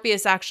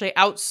 Scorpius actually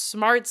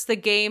outsmarts the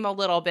game a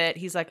little bit.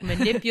 He's like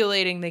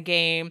manipulating the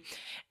game.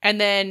 And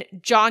then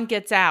John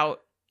gets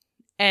out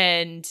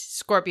and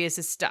Scorpius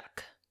is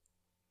stuck.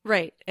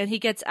 Right. And he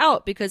gets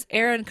out because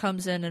Aaron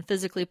comes in and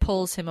physically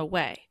pulls him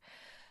away.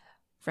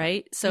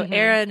 Right? So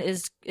Aaron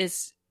is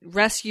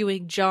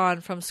rescuing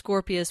John from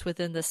Scorpius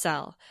within the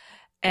cell.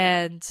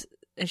 And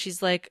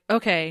she's like,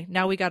 okay,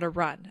 now we got to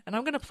run. And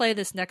I'm going to play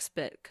this next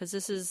bit because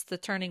this is the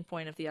turning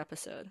point of the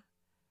episode.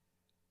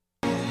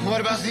 What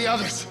about the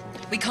others?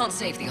 We can't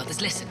save the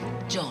others. Listen,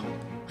 John,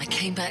 I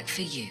came back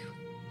for you.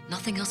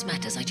 Nothing else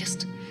matters. I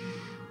just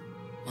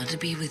want to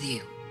be with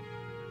you.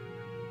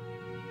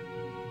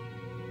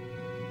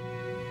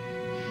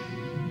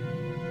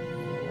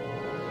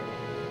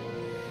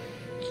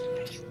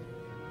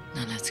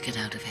 Now let's get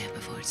out of here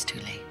before it's too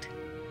late.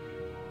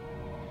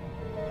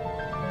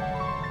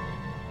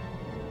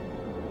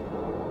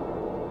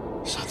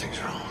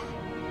 Something's wrong.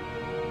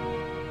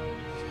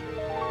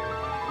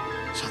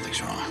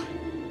 Something's wrong.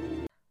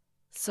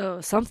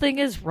 So something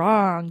is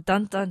wrong.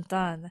 Dun, dun,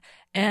 dun.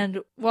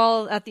 And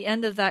while at the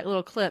end of that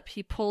little clip,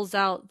 he pulls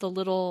out the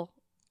little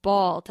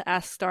ball to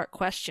ask Stark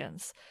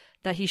questions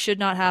that he should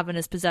not have in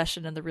his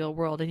possession in the real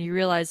world. And he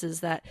realizes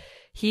that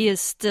he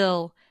is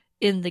still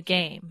in the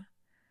game.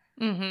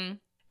 Mm-hmm.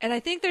 And I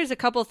think there's a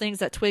couple things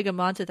that twig him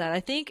onto that. I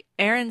think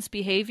Erin's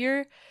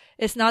behavior,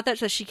 it's not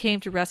that she came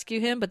to rescue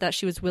him, but that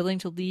she was willing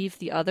to leave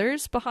the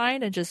others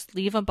behind and just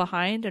leave them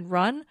behind and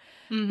run.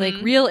 Mm-hmm. Like,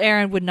 real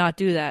Erin would not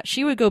do that.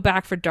 She would go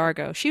back for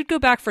Dargo. She would go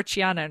back for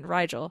Chiana and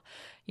Rigel,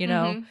 you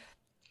know? Mm-hmm.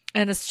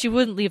 And she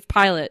wouldn't leave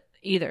Pilot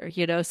either,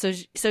 you know? So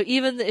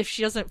even if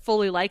she doesn't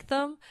fully like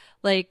them,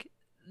 like,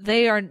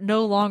 they are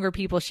no longer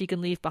people she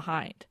can leave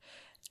behind.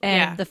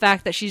 And the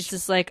fact that she's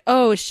just like,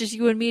 oh, it's just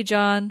you and me,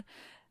 John.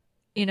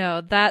 You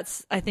know,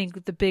 that's, I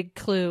think, the big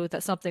clue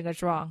that something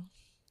is wrong.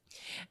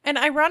 And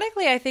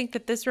ironically, I think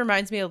that this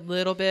reminds me a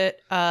little bit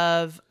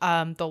of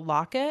the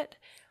Locket,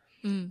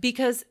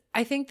 because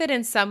I think that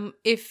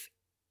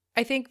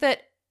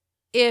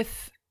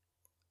if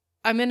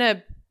I'm going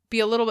to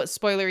be a little bit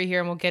spoilery here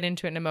and we'll get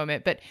into it in a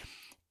moment, but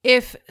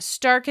if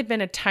Stark had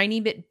been a tiny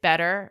bit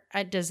better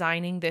at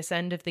designing this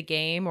end of the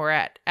game or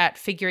at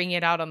figuring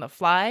it out on the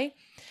fly,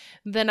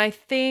 then I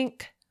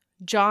think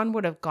John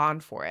would have gone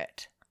for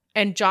it.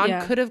 And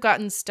John could have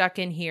gotten stuck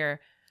in here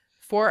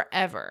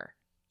forever,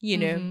 you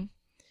know?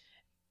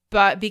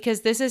 But because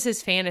this is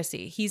his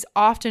fantasy, he's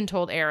often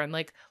told Aaron,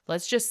 like,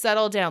 let's just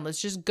settle down.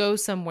 Let's just go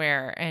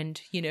somewhere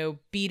and, you know,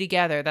 be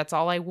together. That's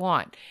all I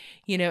want,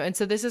 you know? And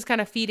so this is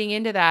kind of feeding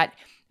into that.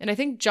 And I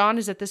think John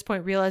is at this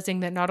point realizing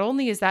that not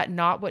only is that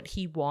not what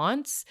he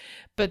wants,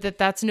 but that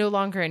that's no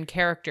longer in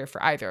character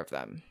for either of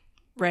them.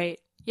 Right.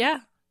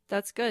 Yeah,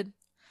 that's good.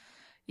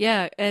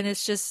 Yeah, and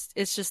it's just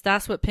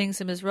that's what pings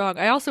him as wrong.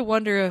 I also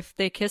wonder if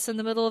they kiss in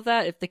the middle of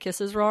that, if the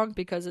kiss is wrong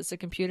because it's a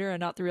computer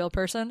and not the real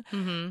person.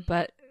 Mm-hmm.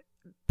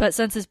 But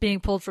since it's being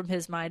pulled from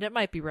his mind, it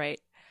might be right.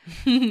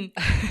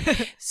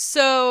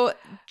 So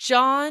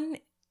John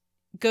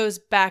goes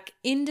back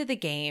into the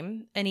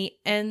game and he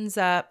ends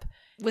up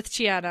with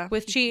Chiana.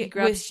 He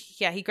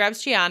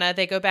grabs Chiana.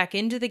 They go back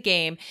into the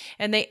game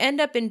and they end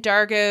up in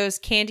Dargo's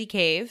candy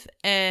cave,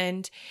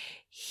 and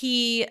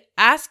he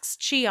asks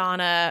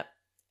Chiana,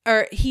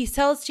 or he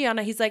tells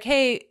Chiana, he's like,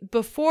 hey,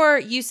 before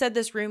you said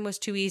this room was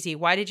too easy.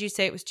 Why did you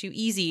say it was too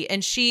easy?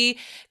 And she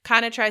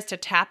kind of tries to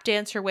tap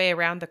dance her way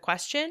around the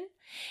question.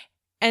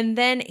 And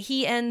then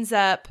he ends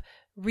up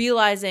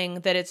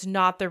realizing that it's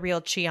not the real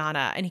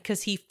Chiana. And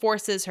because he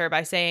forces her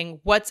by saying,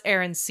 what's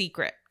Erin's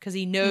secret? Because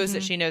he knows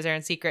that she knows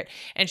Erin's secret.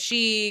 And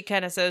she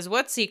kind of says,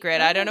 what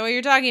secret? I don't know what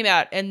you're talking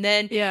about. And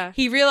then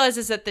he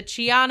realizes that the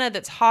Chiana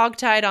that's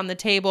hogtied on the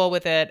table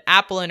with an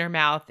apple in her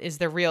mouth is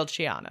the real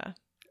Chiana.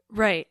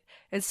 Right.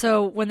 And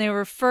so when they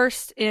were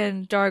first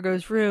in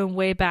Dargo's room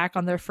way back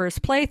on their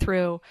first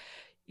playthrough,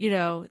 you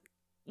know,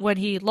 when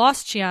he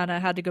lost Chiana,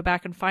 had to go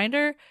back and find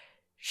her,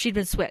 she'd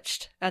been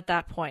switched at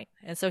that point.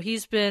 And so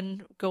he's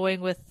been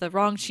going with the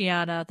wrong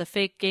Chiana, the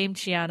fake game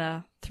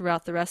Chiana,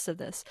 throughout the rest of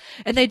this.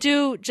 And they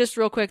do, just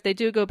real quick, they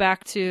do go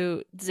back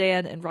to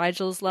Zan and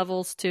Rigel's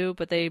levels too,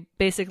 but they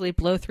basically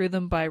blow through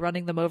them by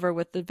running them over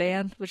with the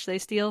van, which they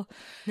steal.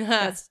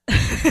 That's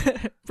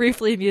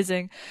briefly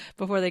amusing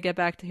before they get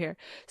back to here.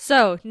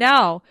 So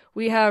now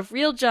we have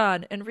real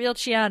John and real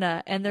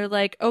Chiana, and they're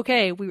like,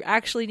 okay, we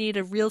actually need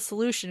a real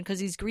solution because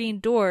these green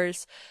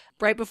doors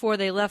right before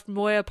they left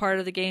Moya part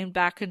of the game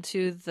back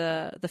into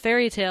the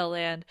fairy tale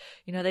land,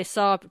 they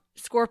saw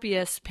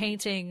Scorpius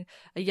painting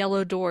a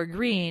yellow door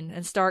green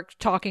and Stark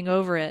talking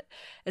over it.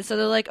 And so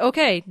they're like,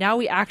 okay, now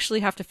we actually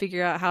have to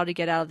figure out how to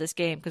get out of this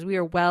game because we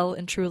are well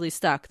and truly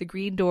stuck. The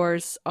green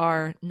doors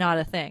are not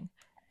a thing.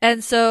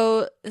 And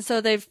so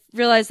they've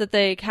realized that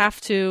they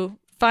have to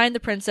find the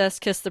princess,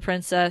 kiss the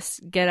princess,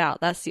 get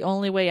out. That's the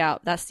only way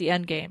out. That's the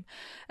end game.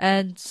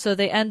 And so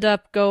they end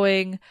up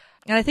going,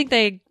 and I think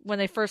when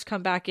they first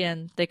come back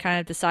in, they kind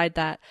of decide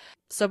that.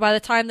 So by the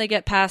time they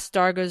get past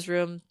Dargo's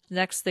room,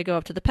 next they go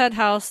up to the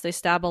penthouse. They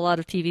stab a lot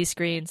of TV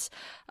screens.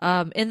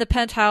 In the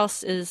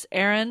penthouse is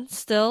Aaron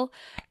still,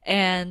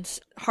 and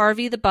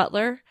Harvey the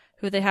butler,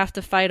 who they have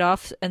to fight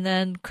off, and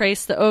then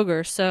Crais the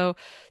ogre. So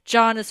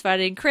Jon is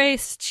fighting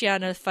Crais.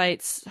 Chiana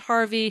fights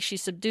Harvey. She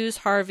subdues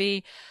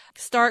Harvey.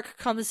 Stark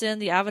comes in,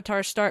 the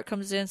Avatar Stark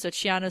comes in, so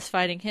Chiana's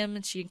fighting him,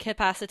 and she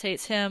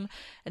incapacitates him,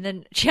 and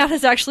then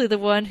Chiana's actually the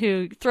one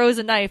who throws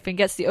a knife and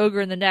gets the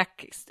ogre in the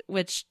neck,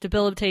 which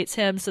debilitates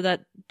him so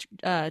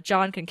that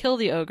Jon can kill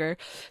the ogre.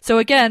 So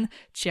again,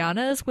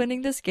 Chiana is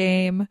winning this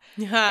game,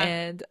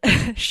 and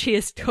she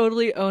is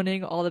totally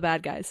owning all the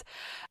bad guys.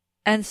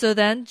 And so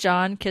then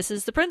Jon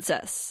kisses the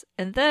princess,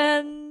 and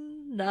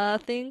then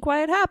nothing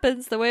quite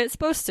happens the way it's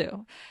supposed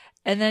to.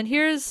 And then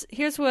here's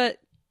what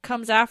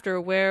comes after,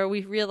 where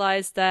we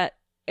realize that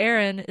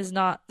Aaron is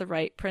not the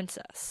right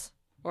princess.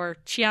 Or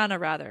Chiana,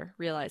 rather,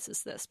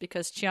 realizes this,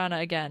 because Chiana,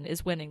 again,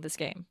 is winning this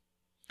game.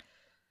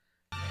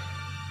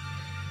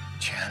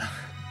 Chiana?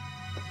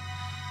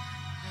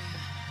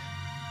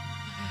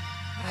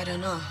 I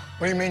don't know.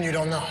 What do you mean you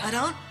don't know? I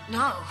don't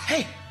know.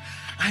 Hey,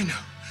 I know.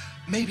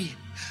 Maybe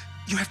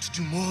you have to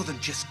do more than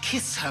just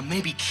kiss her.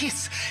 Maybe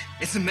kiss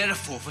is a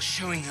metaphor for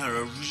showing her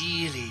a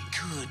really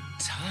good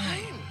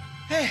time.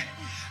 Hey,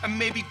 and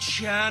maybe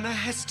Chiana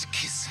has to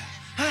kiss her.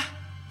 Huh?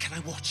 Can I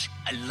watch?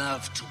 I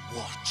love to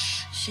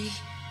watch. She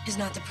is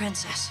not the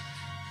princess.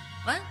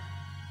 What?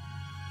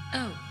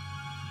 Oh.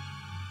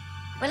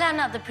 Well, I'm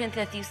not the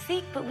princess you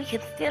seek, but we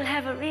could still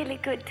have a really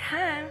good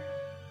time.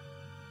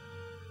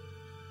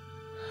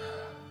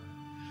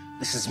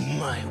 This is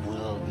my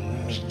world,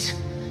 meat.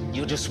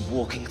 You're just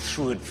walking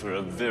through it for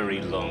a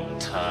very long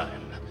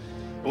time.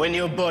 When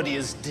your body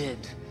is dead,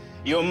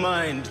 your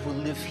mind will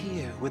live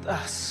here with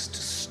us to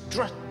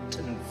strut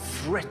and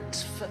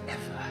fret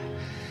forever.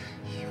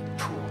 You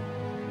poor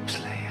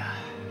player.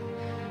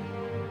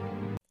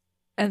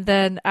 And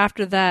then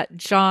after that,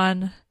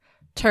 Jon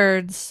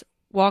turns,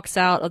 walks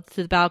out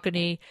onto the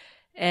balcony,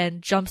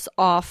 and jumps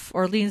off,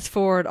 or leans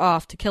forward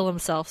off to kill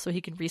himself so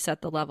he can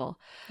reset the level.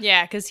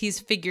 Yeah, because he's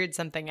figured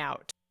something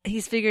out.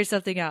 He's figured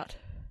something out.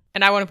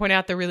 And I want to point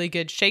out the really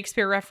good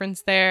Shakespeare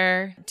reference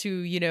there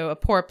to, a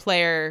poor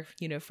player,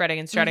 fretting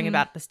and strutting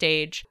about the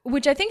stage,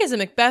 which I think is a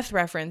Macbeth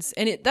reference.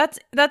 And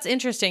that's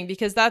interesting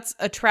because that's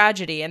a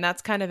tragedy, and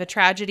that's kind of a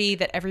tragedy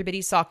that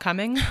everybody saw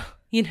coming.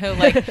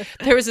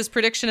 There was this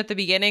prediction at the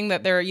beginning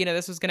that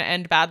this was going to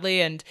end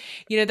badly. And,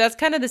 that's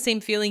kind of the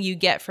same feeling you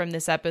get from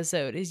this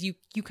episode is you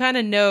kind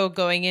of know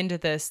going into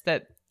this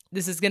that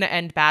this is going to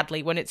end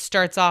badly when it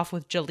starts off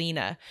with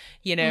Jelena,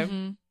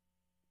 Mm-hmm.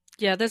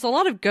 Yeah, there's a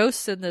lot of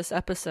ghosts in this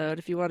episode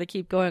if you want to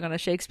keep going on a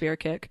Shakespeare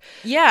kick.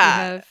 Yeah.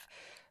 We have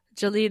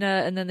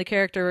Jelena and then the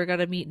character we're going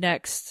to meet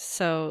next.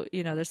 So,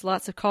 there's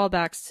lots of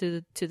callbacks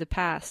to the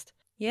past.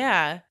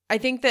 Yeah. I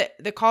think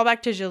that the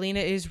callback to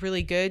Jelena is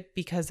really good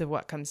because of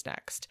what comes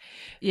next.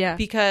 Yeah.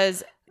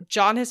 Because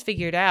Jon has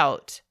figured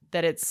out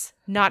that it's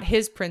not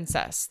his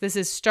princess. This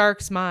is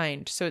Stark's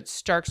mind, so it's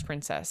Stark's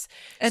princess.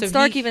 And so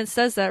Stark even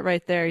says that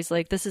right there. He's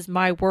like, this is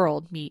my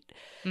world, meet.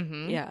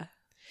 Mm-hmm. Yeah.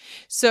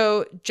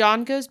 So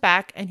Jon goes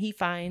back and he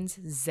finds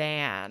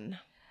Zan.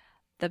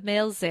 The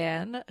male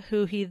Zan,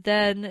 who he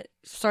then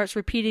starts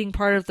repeating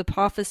part of the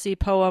prophecy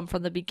poem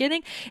from the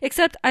beginning.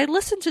 Except I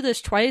listened to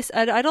this twice,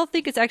 and I don't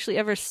think it's actually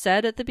ever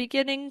said at the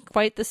beginning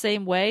quite the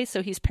same way,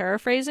 so he's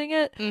paraphrasing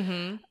it.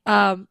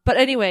 Mm-hmm. But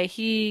anyway,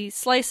 he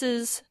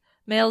slices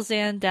male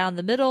Zan down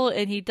the middle,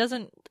 and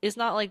it's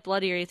not like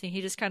bloody or anything.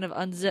 He just kind of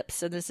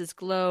unzips, and this is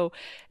glow.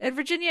 And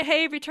Virginia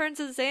Hay returns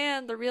as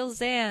Zan, the real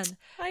Zan.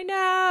 I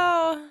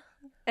know.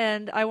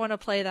 And I want to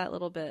play that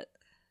little bit.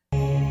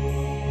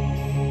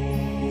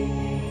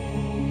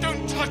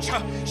 Don't touch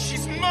her!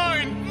 She's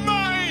mine!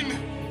 Mine!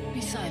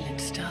 Be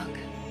silent, Stark.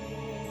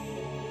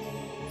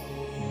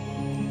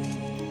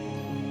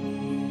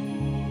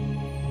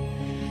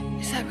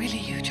 Is that really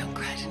you, Jon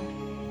Crichton?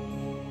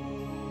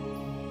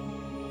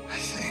 I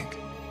think,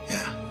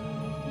 yeah.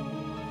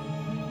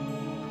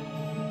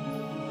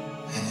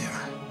 And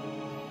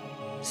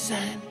you're...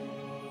 Zan.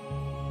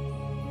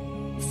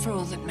 For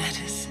all that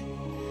matters.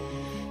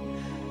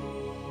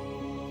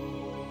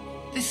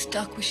 This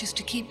Stark wishes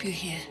to keep you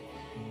here.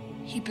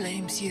 He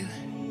blames you.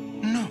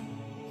 No.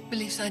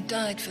 Believes I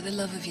died for the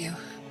love of you.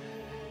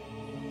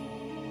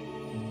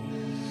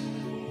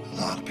 A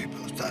lot of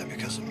people have died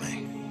because of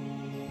me.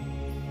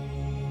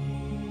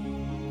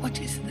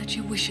 What is it that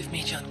you wish of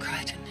me, Jon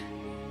Crichton?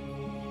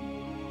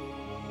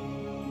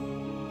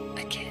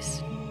 A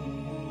kiss?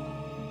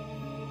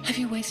 Have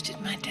you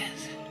wasted my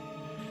death?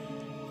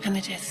 and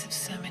the deaths of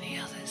so many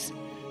others?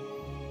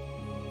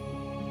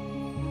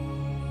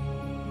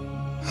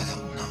 I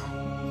don't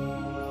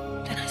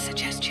know. Then I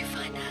suggest you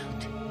find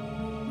out.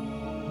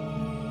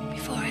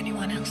 Before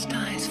anyone else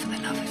dies for the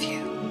love of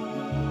you.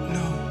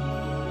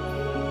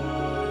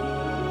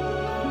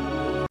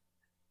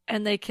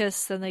 And they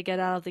kiss, then they get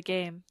out of the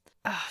game.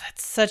 Oh,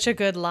 that's such a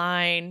good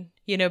line.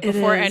 You know, It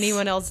before is.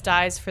 anyone else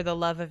dies for the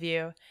love of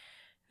you.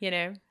 You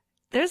know?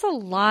 There's a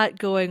lot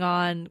going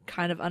on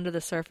kind of under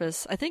the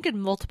surface, I think in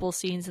multiple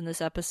scenes in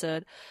this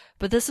episode.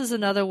 But this is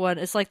another one.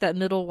 It's like that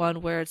middle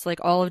one where it's like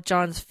all of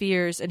John's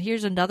fears. And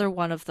here's another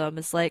one of them.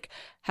 It's like,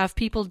 have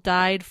people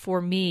died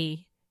for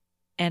me?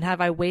 And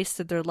have I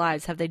wasted their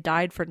lives? Have they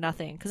died for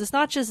nothing? Because it's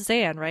not just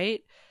Zan,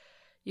 right?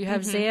 You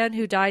have Zan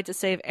who died to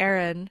save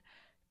Aaron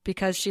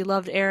because she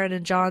loved Aaron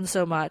and John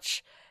so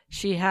much.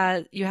 You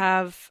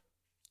have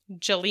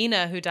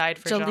Jelena, who died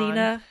for John.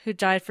 Jelena, who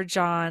died for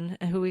John,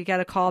 and who we got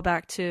a call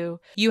back to.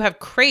 You have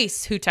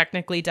Crace, who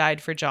technically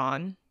died for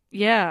John.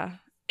 Yeah,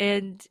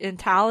 and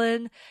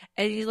Talon,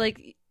 and he,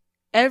 like,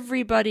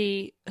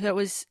 everybody that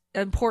was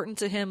important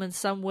to him in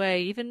some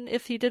way, even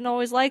if he didn't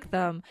always like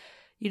them,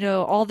 you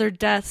know, all their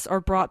deaths are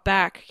brought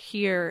back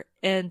here.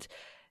 And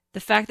the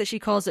fact that she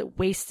calls it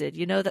wasted,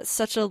 you know, that's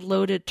such a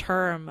loaded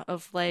term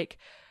of, like,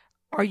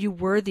 are you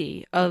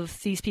worthy of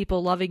these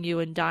people loving you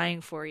and dying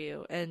for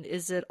you? And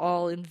is it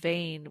all in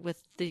vain with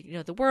the, you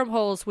know, the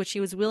wormholes, which he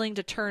was willing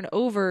to turn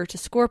over to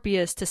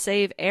Scorpius to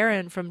save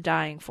Aaron from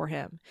dying for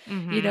him,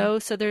 you know?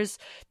 So there's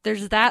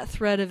that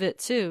thread of it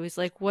too. He's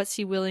like, what's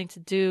he willing to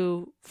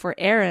do for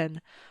Aaron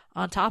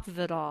on top of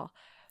it all?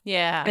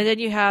 Yeah. And then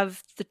you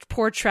have the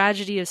poor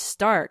tragedy of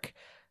Stark,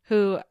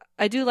 who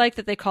I do like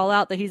that they call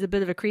out that he's a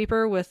bit of a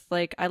creeper with,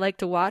 like, I like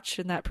to watch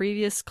in that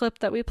previous clip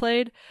that we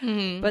played.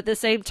 But at the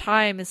same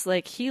time, it's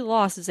like he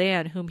lost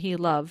Zan, whom he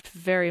loved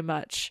very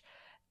much.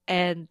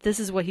 And this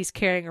is what he's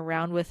carrying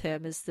around with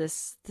him, is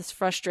this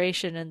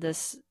frustration and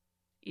this,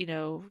 you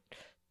know,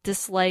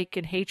 dislike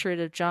and hatred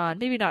of John.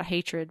 Maybe not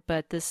hatred,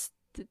 but this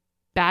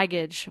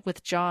baggage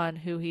with John,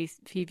 who he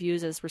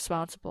views as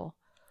responsible.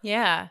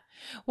 Yeah.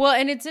 Well,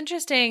 and it's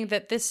interesting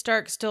that this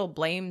Stark still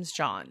blames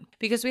John,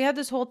 because we had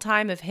this whole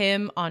time of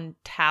him on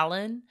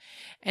Talon,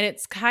 and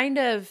it's kind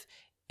of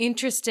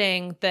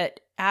interesting that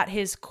at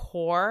his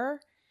core,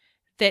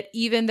 that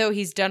even though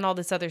he's done all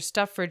this other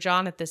stuff for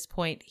John at this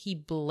point, he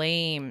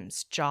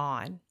blames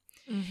John.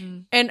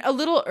 And a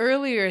little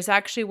earlier is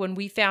actually when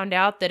we found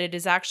out that it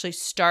is actually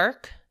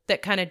Stark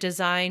that kind of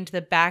designed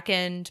the back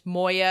end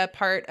Moya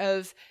part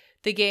of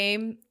the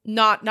game,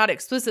 not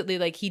explicitly,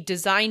 like he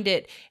designed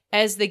it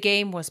as the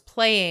game was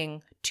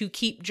playing to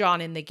keep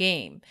John in the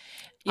game.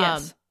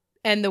 Yes.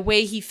 And the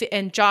way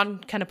and John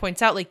kind of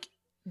points out, like,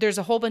 there's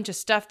a whole bunch of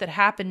stuff that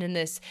happened in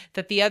this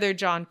that the other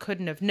John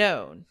couldn't have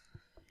known.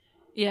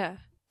 Yeah.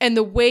 And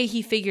the way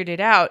he figured it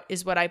out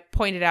is what I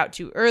pointed out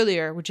to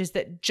earlier, which is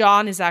that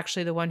John is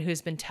actually the one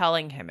who's been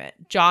telling him it.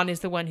 John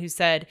is the one who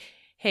said,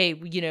 hey,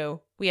 you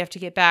know, we have to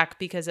get back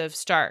because of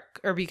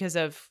Stark, or because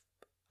of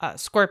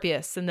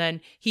Scorpius. And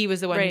then he was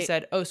the one who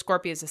said, oh,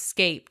 Scorpius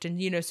escaped. And,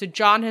 you know, so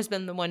John has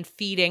been the one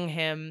feeding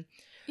him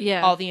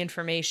all the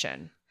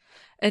information.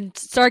 And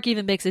Stark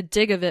even makes a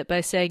dig of it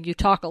by saying, you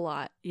talk a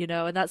lot, you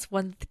know, and that's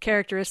one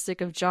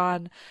characteristic of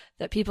John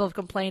that people have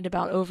complained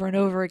about over and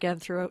over again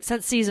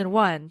since season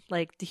 1.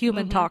 Like, the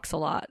human talks a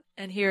lot,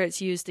 and here it's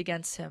used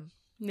against him.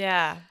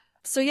 Yeah.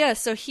 So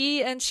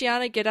he and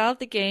Chiana get out of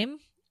the game,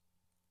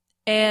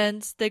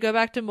 and they go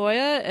back to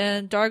Moya,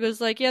 and Dargo's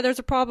like, yeah, there's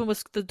a problem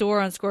with the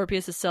door on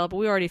Scorpius' cell, but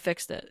we already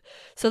fixed it.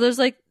 So there's,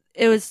 like,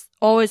 it was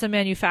always a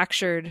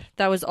manufactured,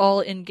 that was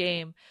all in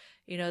game.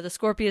 You know, the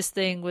Scorpius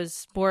thing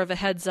was more of a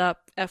heads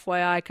up,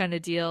 FYI kind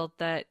of deal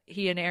that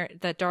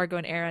that Dargo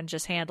and Aaron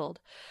just handled.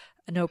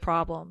 No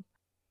problem.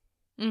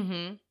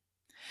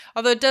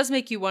 Although it does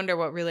make you wonder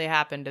what really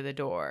happened to the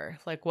door.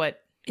 Like, what?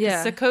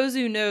 Yeah.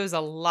 Sakozu knows a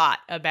lot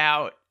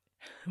about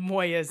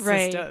Moya's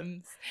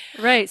systems.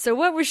 Right. So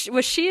what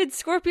was she and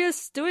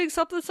Scorpius doing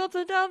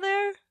something down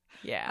there?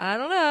 Yeah. I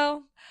don't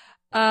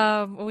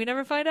know. We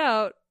never find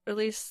out, at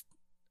least.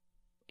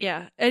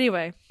 Yeah.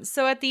 Anyway.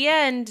 So at the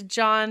end,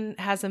 John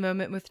has a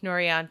moment with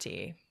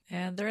Norianti.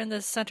 And they're in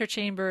the center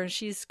chamber, and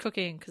she's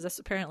cooking, because that's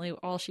apparently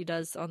all she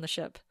does on the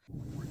ship.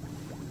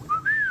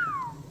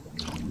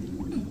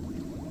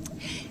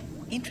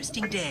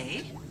 Interesting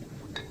day.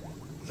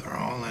 They're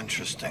all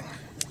interesting.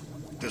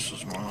 This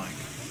was more like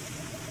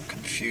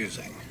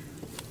confusing.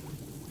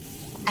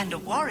 And a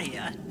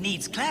warrior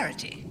needs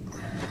clarity.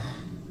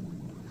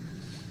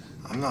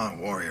 I'm not a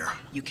warrior.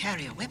 You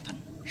carry a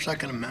weapon.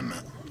 Second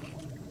Amendment.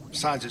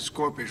 Besides, it's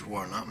Scorpius'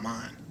 war, not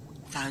mine.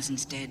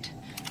 Thousands dead,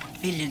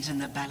 billions in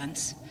the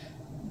balance.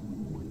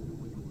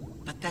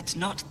 But that's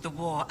not the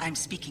war I'm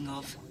speaking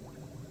of.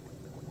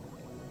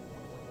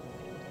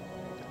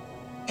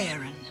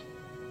 Aaron.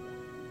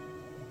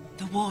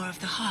 The war of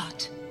the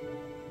heart.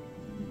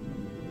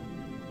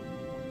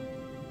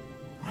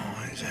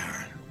 Always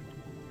Aaron.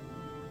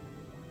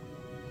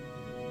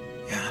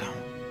 Yeah, I don't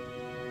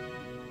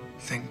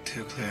think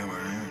too clear where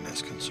Aaron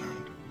is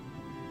concerned.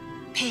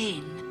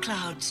 Pain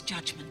clouds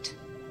judgment.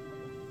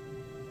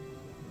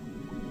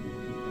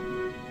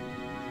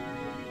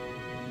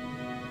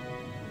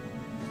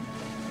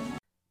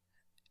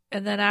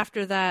 And then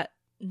after that,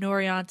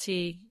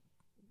 Norianti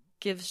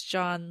gives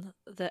Jon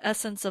the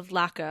essence of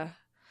Laka,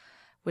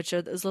 which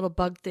are those little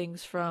bug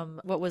things from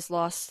What Was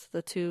Lost,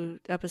 the 2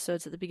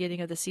 episodes at the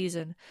beginning of the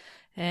season,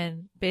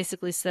 and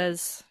basically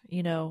says,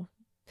 you know,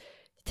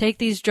 take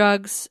these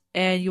drugs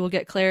and you will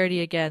get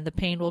clarity again. The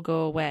pain will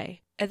go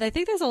away. And I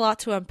think there's a lot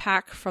to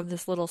unpack from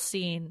this little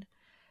scene,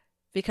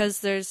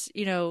 because there's,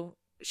 you know,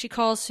 she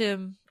calls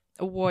him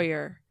a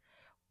warrior.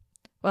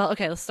 Well,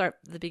 okay, let's start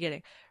at the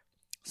beginning.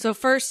 So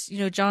first, you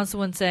know, Jon's the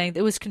one saying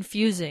it was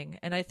confusing.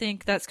 And I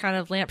think that's kind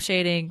of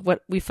lampshading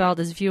what we felt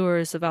as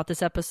viewers about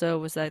this episode,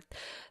 was that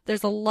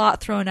there's a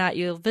lot thrown at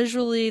you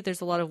visually.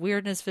 There's a lot of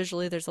weirdness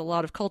visually. There's a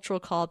lot of cultural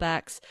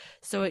callbacks.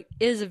 So it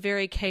is a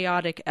very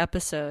chaotic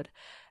episode.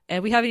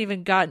 And we haven't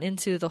even gotten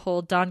into the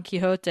whole Don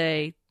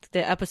Quixote,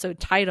 the episode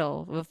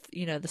title of,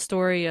 you know, the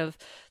story of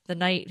the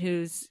knight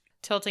who's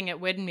tilting at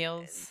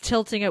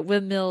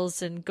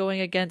windmills and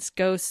going against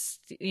ghosts,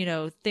 you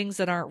know, things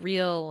that aren't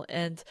real.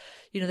 And,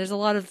 you know, there's a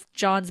lot of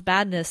Jon's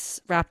badness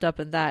wrapped up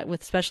in that,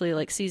 with especially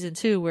like season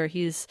 2, where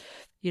he's,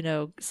 you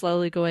know,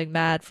 slowly going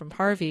mad from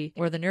Harvey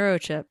or the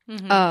neurochip.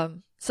 Mm-hmm.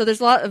 So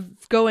there's a lot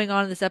of going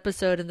on in this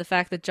episode, and the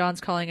fact that Jon's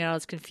calling it out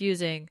as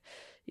confusing,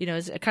 you know,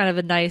 is kind of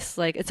a nice,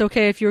 like, it's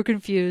okay if you're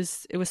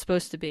confused. It was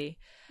supposed to be.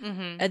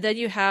 Mm-hmm. And then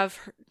you have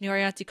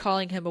Norianti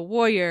calling him a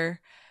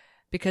warrior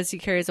because he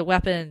carries a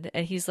weapon,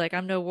 and he's like,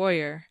 I'm no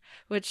warrior,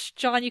 which,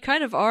 Jon, you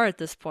kind of are at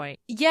this point.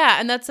 Yeah,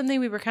 and that's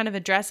something we were kind of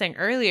addressing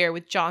earlier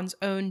with Jon's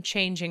own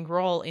changing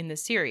role in the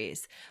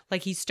series.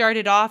 Like, he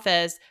started off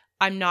as,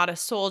 I'm not a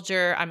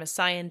soldier, I'm a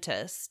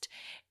scientist.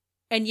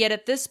 And yet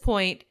at this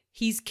point,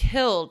 he's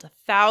killed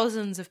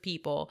thousands of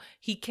people.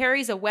 He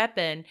carries a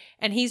weapon,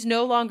 and he's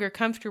no longer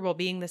comfortable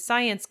being the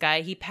science guy.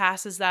 He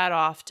passes that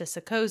off to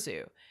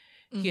Sikozu,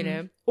 you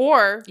know,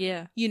 or,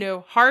 you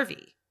know,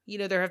 Harvey. You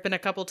know, there have been a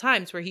couple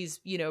times where he's,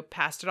 you know,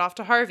 passed it off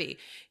to Harvey,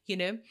 you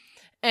know,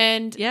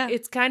 and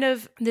it's kind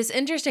of this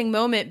interesting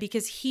moment,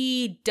 because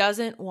he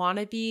doesn't want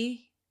to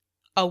be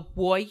a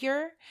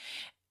warrior,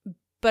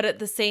 but at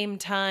the same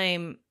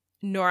time,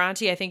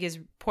 Norianti, I think, is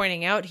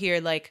pointing out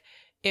here, like,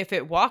 if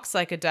it walks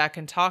like a duck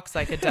and talks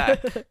like a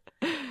duck,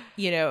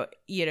 you know,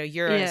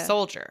 you're a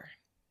soldier.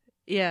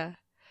 Yeah.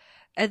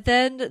 And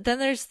then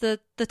there's the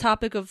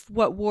topic of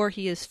what war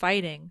he is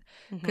fighting,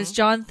 because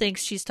Jon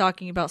thinks she's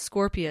talking about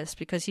Scorpius,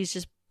 because he's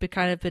just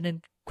kind of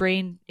been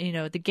ingrained, you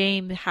know, the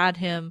game had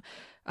him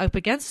up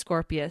against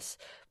Scorpius,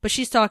 but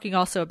she's talking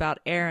also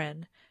about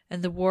Eren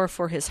and the war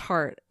for his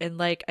heart. And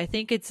like, I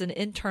think it's an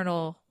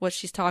internal, what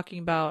she's talking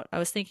about. I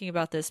was thinking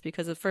about this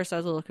because at first I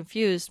was a little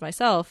confused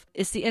myself.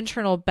 It's the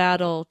internal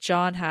battle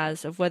Jon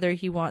has of whether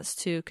he wants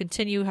to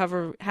continue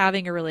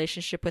having a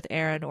relationship with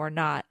Eren or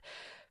not.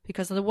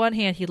 Because on the one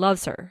hand, he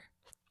loves her.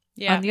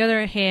 Yeah. On the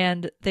other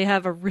hand, they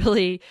have a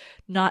really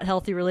not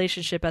healthy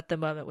relationship at the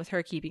moment, with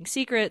her keeping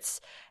secrets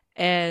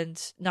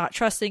and not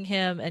trusting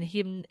him, and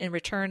him in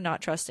return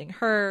not trusting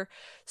her.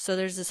 So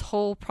there's this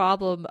whole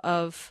problem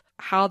of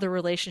how the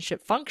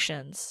relationship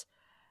functions.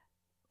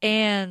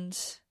 And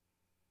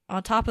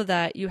on top of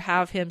that, you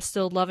have him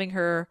still loving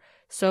her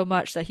so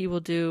much that he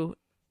will do,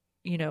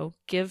 you know,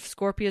 give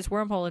Scorpius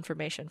wormhole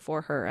information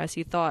for her, as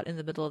he thought in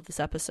the middle of this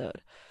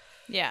episode.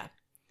 Yeah.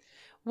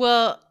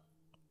 Well,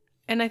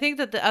 and I think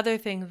that the other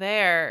thing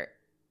there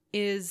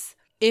is,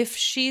 if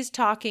she's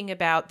talking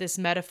about this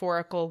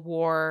metaphorical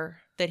war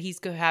that he's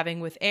having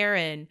with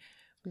Eren,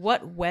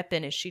 what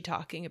weapon is she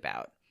talking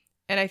about?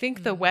 And I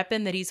think the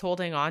weapon that he's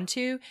holding on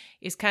to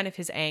is kind of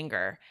his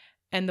anger.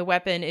 And the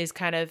weapon is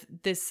kind of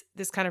this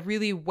kind of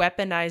really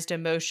weaponized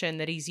emotion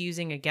that he's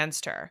using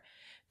against her.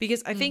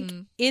 Because I think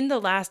in the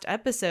last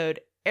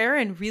episode,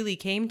 Eren really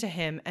came to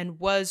him and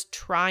was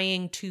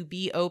trying to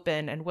be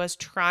open and was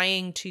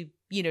trying to,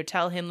 you know,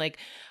 tell him, like,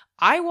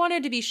 I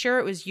wanted to be sure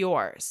it was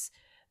yours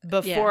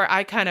before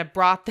I kind of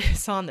brought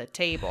this on the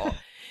table,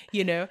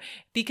 you know,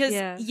 because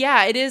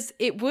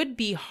it would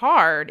be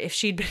hard if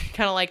she'd been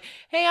kind of like,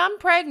 hey, I'm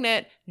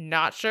pregnant,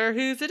 not sure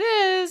whose it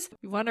is.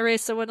 You want to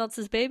raise someone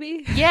else's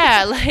baby?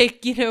 Yeah.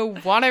 Like, you know,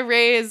 want to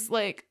raise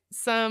like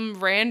some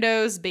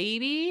rando's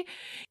baby.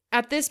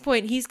 At this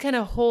point, he's kind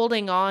of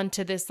holding on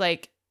to this,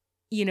 like,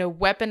 you know,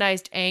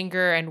 weaponized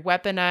anger and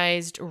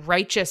weaponized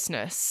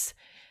righteousness,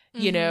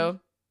 you know?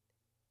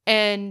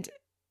 And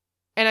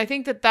I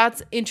think that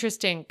that's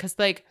interesting, because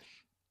like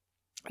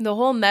the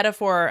whole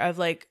metaphor of,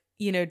 like,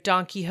 you know,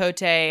 Don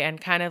Quixote and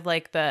kind of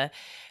like the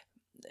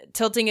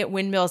tilting at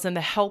windmills and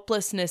the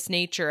helplessness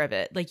nature of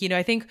it. Like, you know,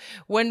 I think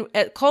when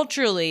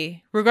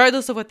culturally,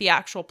 regardless of what the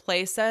actual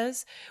play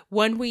says,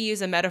 when we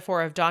use a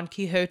metaphor of Don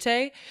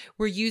Quixote,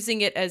 we're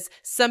using it as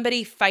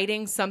somebody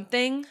fighting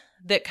something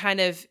that kind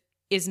of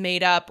is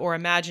made up or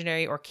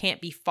imaginary or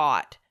can't be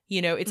fought.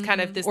 You know, it's kind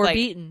of this, or like,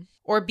 beaten.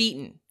 Or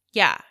beaten.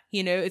 Yeah.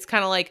 You know, it's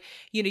kind of like,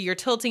 you know, you're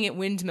tilting at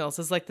windmills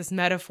is like this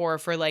metaphor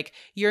for, like,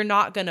 you're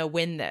not going to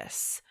win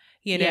this,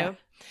 you know?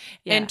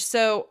 Yeah. And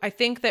so I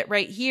think that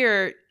right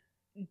here,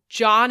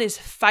 Jon is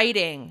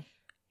fighting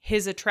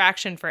his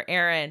attraction for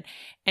Eren,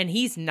 and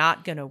he's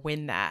not going to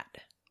win that.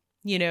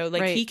 You know,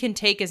 like Right. he can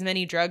take as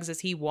many drugs as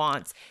he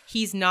wants.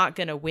 He's not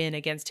going to win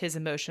against his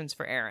emotions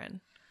for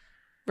Aaron.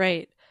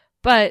 Right.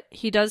 But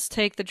he does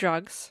take the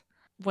drugs.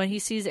 When he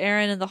sees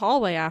Aaron in the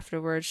hallway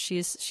afterwards,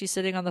 she's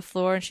sitting on the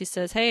floor and she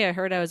says, "Hey, I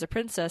heard I was a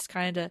princess,"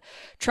 kind of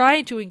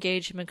trying to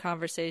engage him in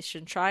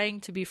conversation,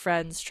 trying to be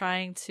friends,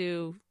 trying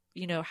to,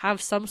 you know,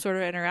 have some sort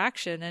of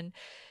interaction. And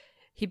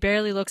he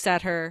barely looks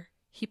at her.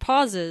 He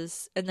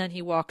pauses and then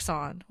he walks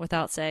on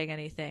without saying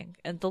anything.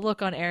 And the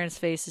look on Aaron's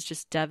face is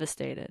just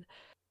devastated.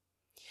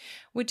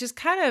 Which is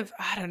kind of,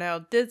 I don't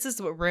know, this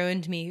is what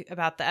ruined me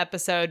about the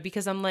episode,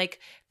 because I'm like,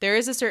 there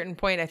is a certain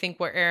point, I think,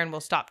 where Aaron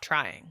will stop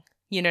trying.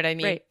 You know what I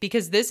mean? Right.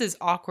 Because this is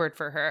awkward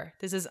for her.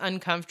 This is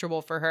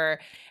uncomfortable for her.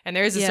 And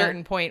there is a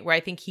certain point where I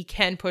think he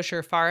can push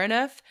her far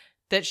enough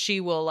that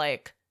she will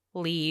like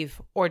leave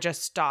or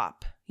just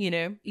stop, you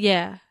know?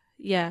 Yeah.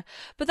 Yeah.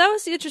 But that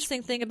was the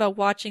interesting thing about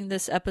watching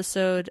this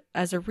episode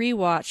as a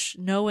rewatch,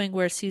 knowing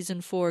where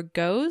season 4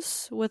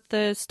 goes with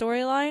the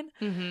storyline.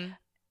 Mm-hmm.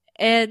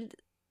 And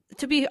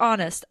to be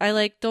honest, I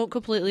like don't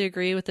completely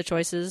agree with the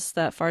choices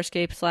that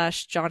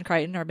Farscape / John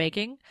Crichton are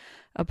making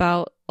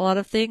about a lot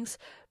of things.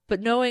 But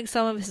knowing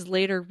some of his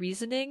later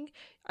reasoning,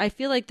 I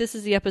feel like this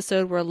is the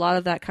episode where a lot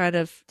of that kind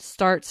of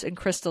starts and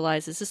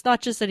crystallizes. It's not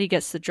just that he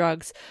gets the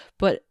drugs,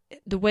 but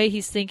the way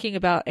he's thinking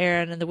about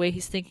Aaron and the way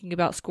he's thinking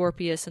about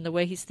Scorpius and the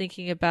way he's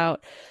thinking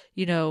about,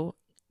 you know,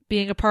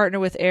 being a partner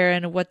with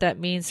Aaron and what that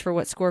means for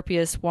what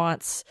Scorpius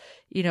wants,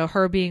 you know,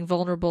 her being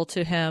vulnerable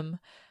to him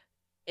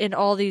in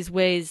all these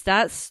ways.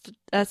 That's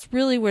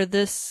really where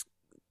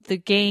the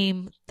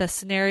game, the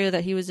scenario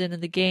that he was in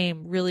the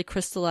game really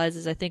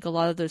crystallizes, I think, a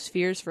lot of those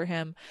fears for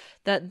him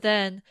that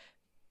then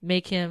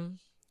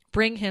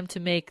bring him to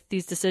make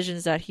these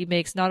decisions that he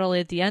makes not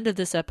only at the end of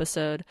this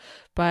episode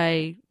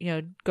by, you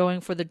know, going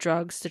for the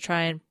drugs to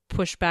try and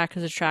push back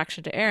his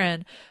attraction to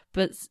Aaron,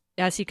 but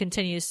as he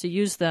continues to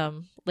use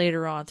them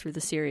later on through the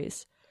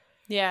series.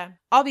 Yeah.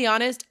 I'll be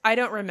honest, I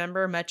don't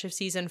remember much of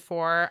season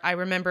 4. I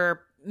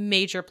remember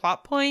major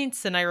plot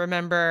points and I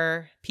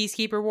remember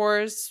Peacekeeper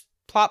Wars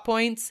plot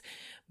points,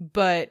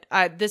 but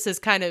this is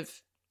kind of,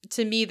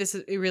 to me,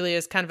 it really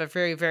is kind of a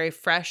very, very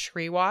fresh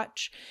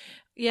rewatch.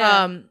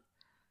 Yeah.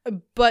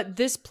 But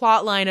this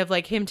plot line of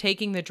like him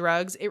taking the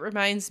drugs, it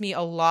reminds me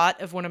a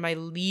lot of one of my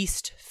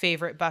least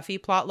favorite Buffy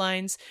plot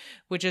lines,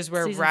 which is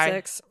where Season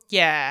 6.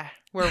 Yeah,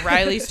 where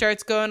Riley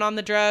starts going on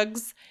the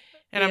drugs,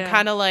 and I'm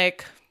kind of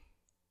like,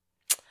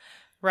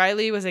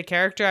 Riley was a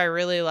character I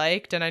really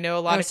liked, and I know a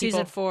lot of people.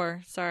 Season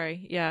 4.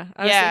 Sorry, yeah,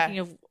 I was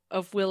thinking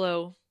of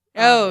Willow.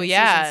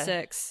 Season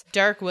 6.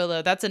 Dark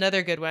Willow. That's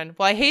another good one.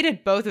 Well, I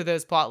hated both of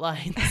those plot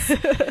lines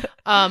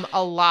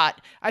a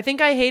lot. I think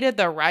I hated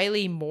the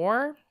Riley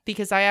more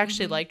because I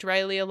actually liked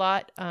Riley a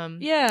lot.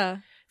 Yeah.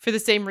 For the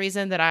same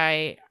reason that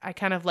I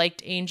kind of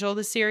liked Angel,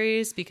 the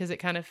series, because it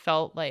kind of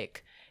felt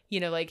like,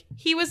 you know, like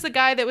he was the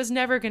guy that was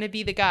never going to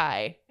be the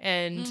guy.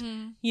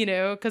 And, you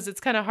know, because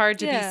it's kind of hard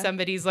to be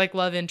somebody's like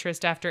love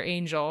interest after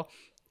Angel.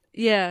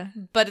 Yeah.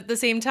 But at the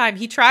same time,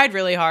 he tried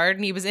really hard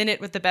and he was in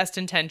it with the best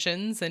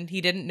intentions and he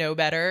didn't know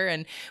better.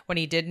 And when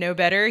he did know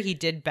better, he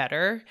did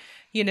better,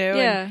 you know?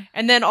 Yeah.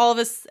 And then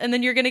and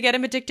then you're going to get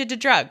him addicted to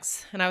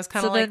drugs. And I was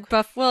kind of like.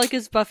 It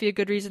gives Buffy a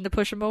good reason to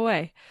push him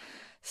away.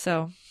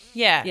 So.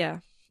 Yeah.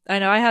 Yeah. I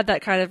know I had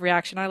that kind of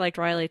reaction. I liked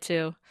Riley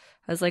too.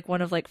 I was like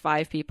one of like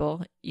 5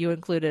 people, you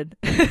included.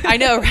 I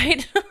know,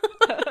 right?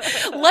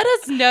 Let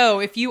us know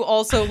if you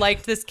also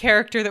liked this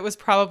character that was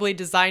probably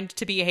designed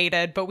to be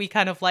hated, but we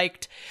kind of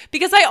liked,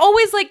 because I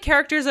always like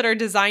characters that are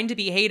designed to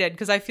be hated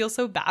because I feel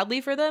so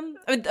badly for them.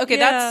 I mean, okay,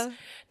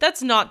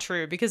 that's not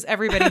true because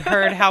everybody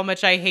heard how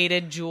much I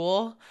hated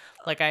Jewel.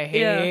 Like I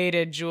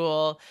hated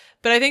Jewel.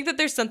 But I think that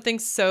there's something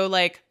so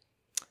like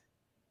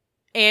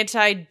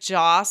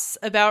anti-Joss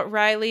about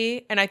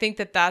Riley, and I think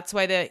that that's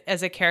why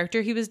as a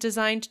character he was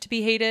designed to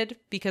be hated,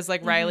 because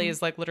like Riley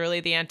is like literally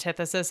the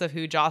antithesis of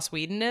who Joss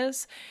Whedon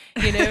is,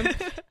 you know.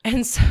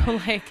 And so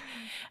like,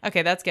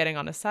 okay, that's getting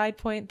on a side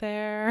point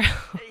there.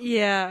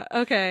 Yeah,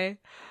 okay,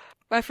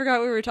 I forgot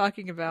what we were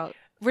talking about.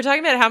 We're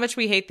talking about how much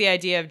we hate the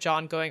idea of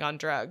John going on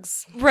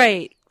drugs.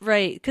 Right,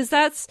 because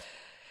that's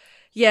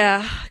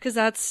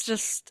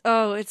just,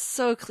 it's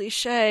so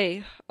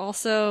cliche.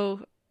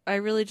 Also, I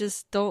really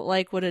just don't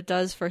like what it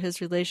does for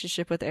his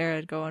relationship with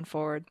Aaron going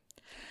forward.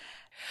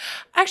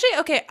 Actually,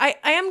 okay, I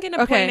am going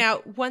to point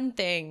out one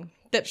thing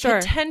that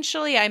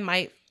potentially I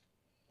might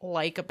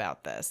like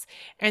about this.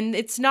 And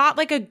it's not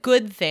like a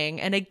good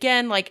thing. And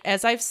again, like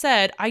as I've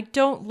said, I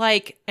don't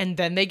like and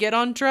then they get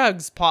on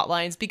drugs plot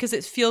lines because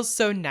it feels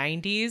so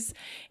 90s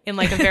in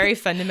like a very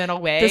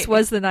fundamental way. This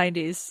was the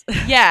 90s.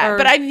 Yeah,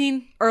 but I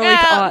mean early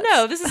aughts.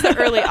 No, this is the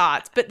early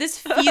aughts. But this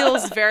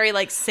feels very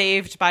like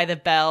Saved by the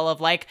Bell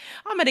of like,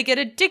 I'm going to get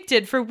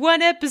addicted for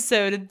one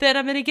episode and then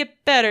I'm going to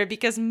get better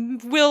because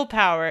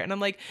willpower. And I'm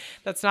like,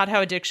 that's not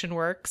how addiction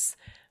works.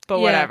 But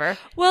whatever.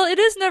 Well, it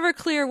is never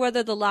clear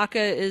whether the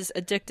Laka is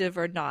addictive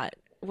or not.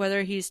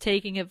 Whether he's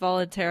taking it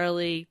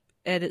voluntarily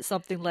and it's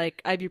something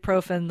like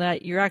ibuprofen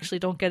that you actually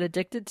don't get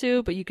addicted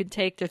to, but you can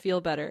take to feel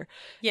better.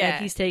 Yeah.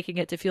 And he's taking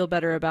it to feel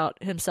better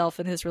about himself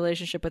and his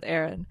relationship with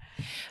Eren.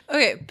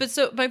 Okay, but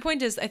so my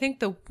point is, I think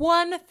the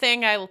one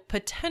thing I will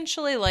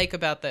potentially like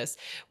about this,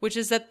 which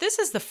is that this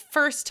is the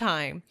first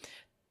time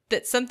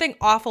that something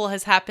awful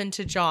has happened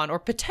to John, or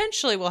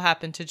potentially will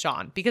happen to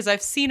John, because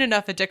I've seen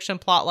enough addiction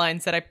plot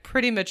lines that I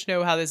pretty much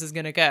know how this is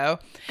going to go.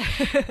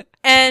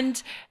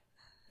 And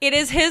it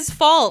is his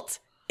fault.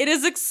 It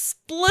is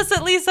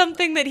explicitly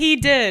something that he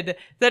did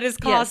that is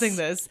causing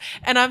this.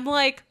 And I'm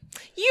like,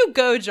 you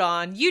go,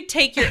 John. You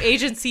take your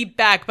agency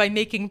back by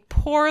making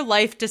poor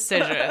life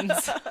decisions.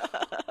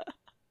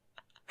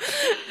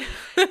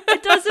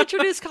 It does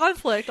introduce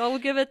conflict. I will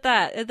give it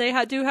that. And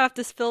they do have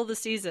to fill the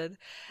season.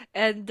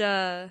 And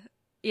and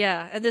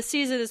this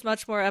season is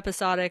much more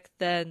episodic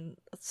than,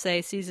 let's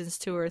say, seasons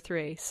 2 or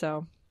 3.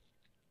 So,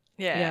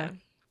 yeah.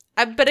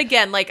 But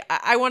again, like,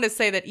 I want to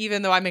say that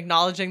even though I'm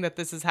acknowledging that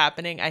this is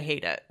happening, I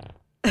hate it.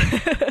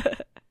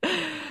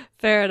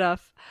 Fair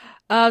enough.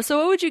 So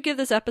what would you give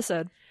this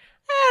episode?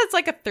 It's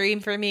like a 3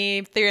 for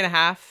me,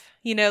 3.5.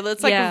 You know,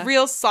 it's like a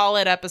real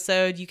solid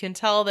episode. You can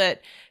tell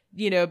that,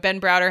 you know,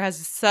 Ben Browder has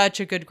such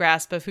a good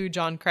grasp of who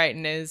John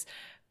Crichton is.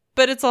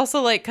 But it's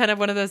also like kind of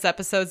one of those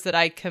episodes that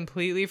I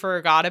completely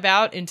forgot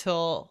about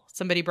until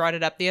somebody brought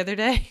it up the other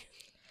day.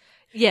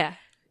 Yeah.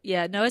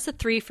 Yeah, no, it's a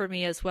 3 for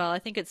me as well. I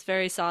think it's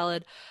very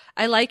solid.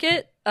 I like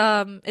it.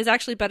 It's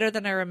actually better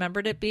than I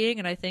remembered it being,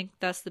 and I think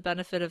that's the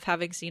benefit of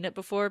having seen it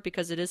before,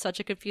 because it is such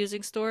a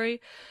confusing story.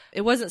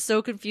 It wasn't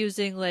so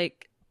confusing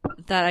like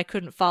that I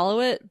couldn't follow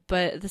it,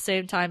 but at the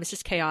same time, it's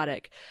just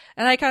chaotic.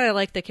 And I kind of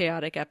like the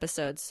chaotic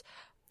episodes.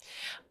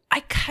 I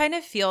kind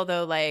of feel,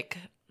 though, like,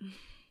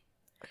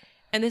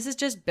 and this is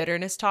just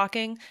bitterness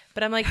talking,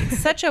 but I'm like, it's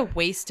such a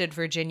wasted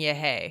Virginia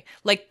Hay.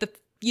 Like,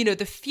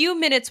 the few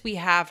minutes we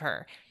have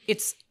her,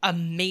 it's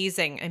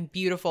amazing and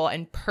beautiful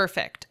and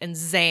perfect and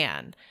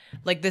Zan.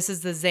 Like, this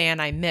is the Zan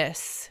I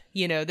miss.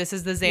 You know, this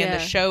is the Zan the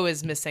show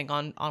is missing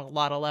on a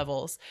lot of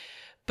levels.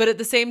 But at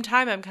the same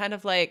time, I'm kind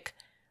of like,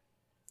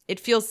 it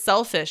feels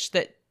selfish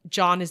that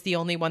John is the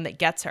only one that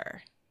gets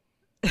her.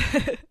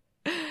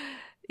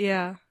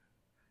 Yeah.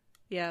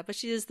 Yeah, but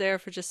she is there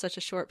for just such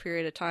a short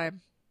period of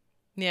time.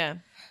 Yeah.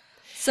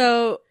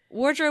 So,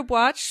 Wardrobe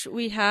Watch,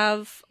 we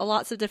have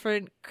lots of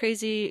different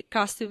crazy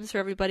costumes for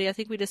everybody. I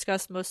think we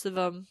discussed most of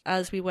them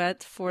as we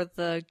went for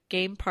the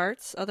game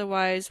parts.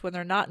 Otherwise, when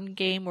they're not in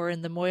game or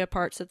in the Moya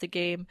parts of the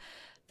game,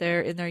 they're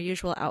in their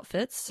usual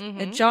outfits.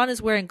 Mm-hmm. And John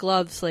is wearing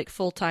gloves like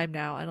full time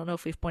now. I don't know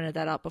if we've pointed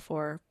that out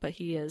before, but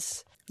he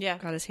is. Yeah.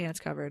 Got his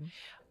hands covered.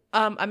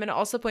 I'm going to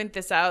also point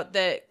this out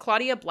that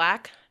Claudia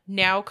Black,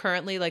 now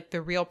currently like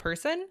the real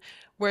person,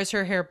 wears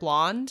her hair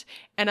blonde.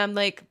 And I'm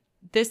like,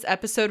 this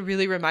episode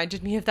really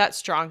reminded me of that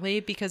strongly,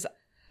 because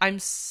I'm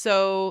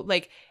so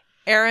like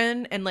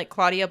Eren and like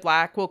Claudia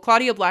Black. Well,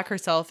 Claudia Black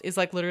herself is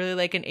like literally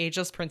like an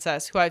ageless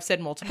princess who I've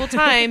said multiple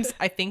times,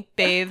 I think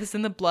bathes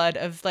in the blood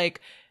of like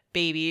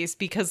babies,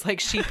 because like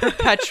she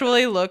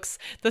perpetually looks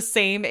the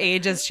same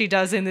age as she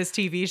does in this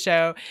TV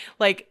show,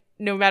 like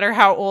no matter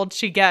how old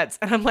she gets.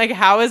 And I'm like,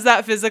 how is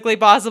that physically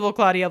possible,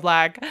 Claudia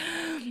Black?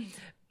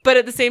 But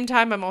at the same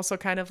time, I'm also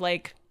kind of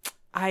like,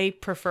 I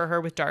prefer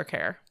her with dark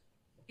hair.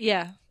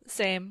 Yeah.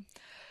 Same.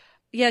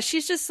 Yeah,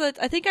 she's just,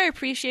 I think I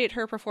appreciate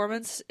her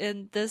performance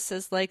in this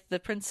as like the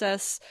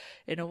princess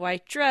in a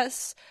white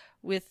dress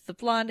with the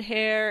blonde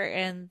hair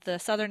and the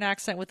southern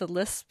accent with the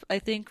lisp, I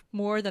think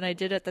more than I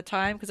did at the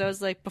time, because I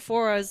was like,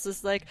 before I was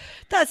just like,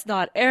 that's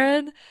not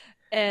Eren,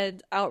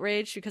 and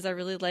outraged because I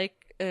really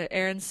like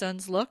Eren's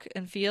son's look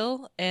and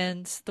feel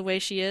and the way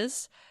she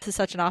is. This is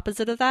such an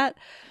opposite of that.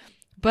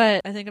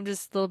 But I think I'm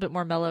just a little bit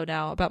more mellow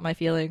now about my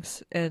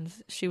feelings, and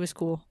she was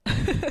cool.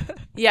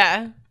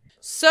 Yeah.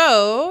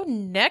 So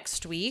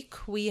next week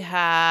we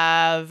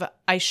have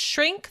I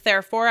Shrink,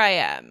 Therefore I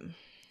Am.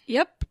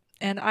 Yep.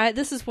 And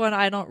this is one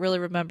I don't really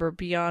remember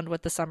beyond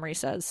what the summary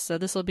says. So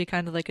this will be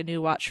kind of like a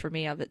new watch for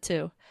me of it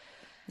too.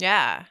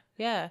 Yeah.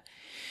 Yeah.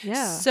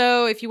 Yeah.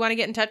 So if you want to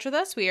get in touch with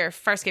us, we are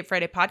Farscape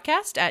Friday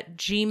Podcast at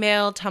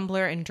Gmail,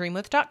 Tumblr, and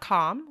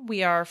Dreamwidth.com.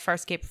 We are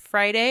Farscape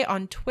Friday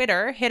on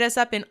Twitter. Hit us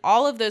up in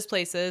all of those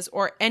places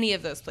or any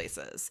of those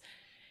places.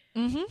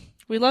 Mm-hmm.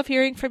 We love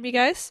hearing from you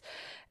guys.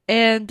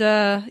 And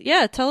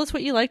tell us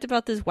what you liked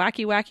about this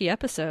wacky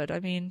episode. I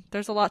mean,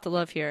 there's a lot to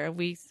love here.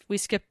 We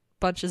skip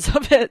bunches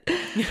of it,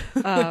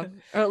 or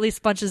at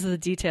least bunches of the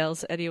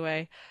details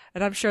anyway.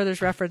 And I'm sure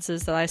there's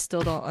references that I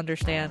still don't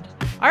understand.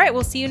 All right,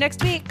 we'll see you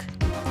next week.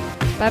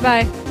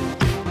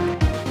 Bye-bye.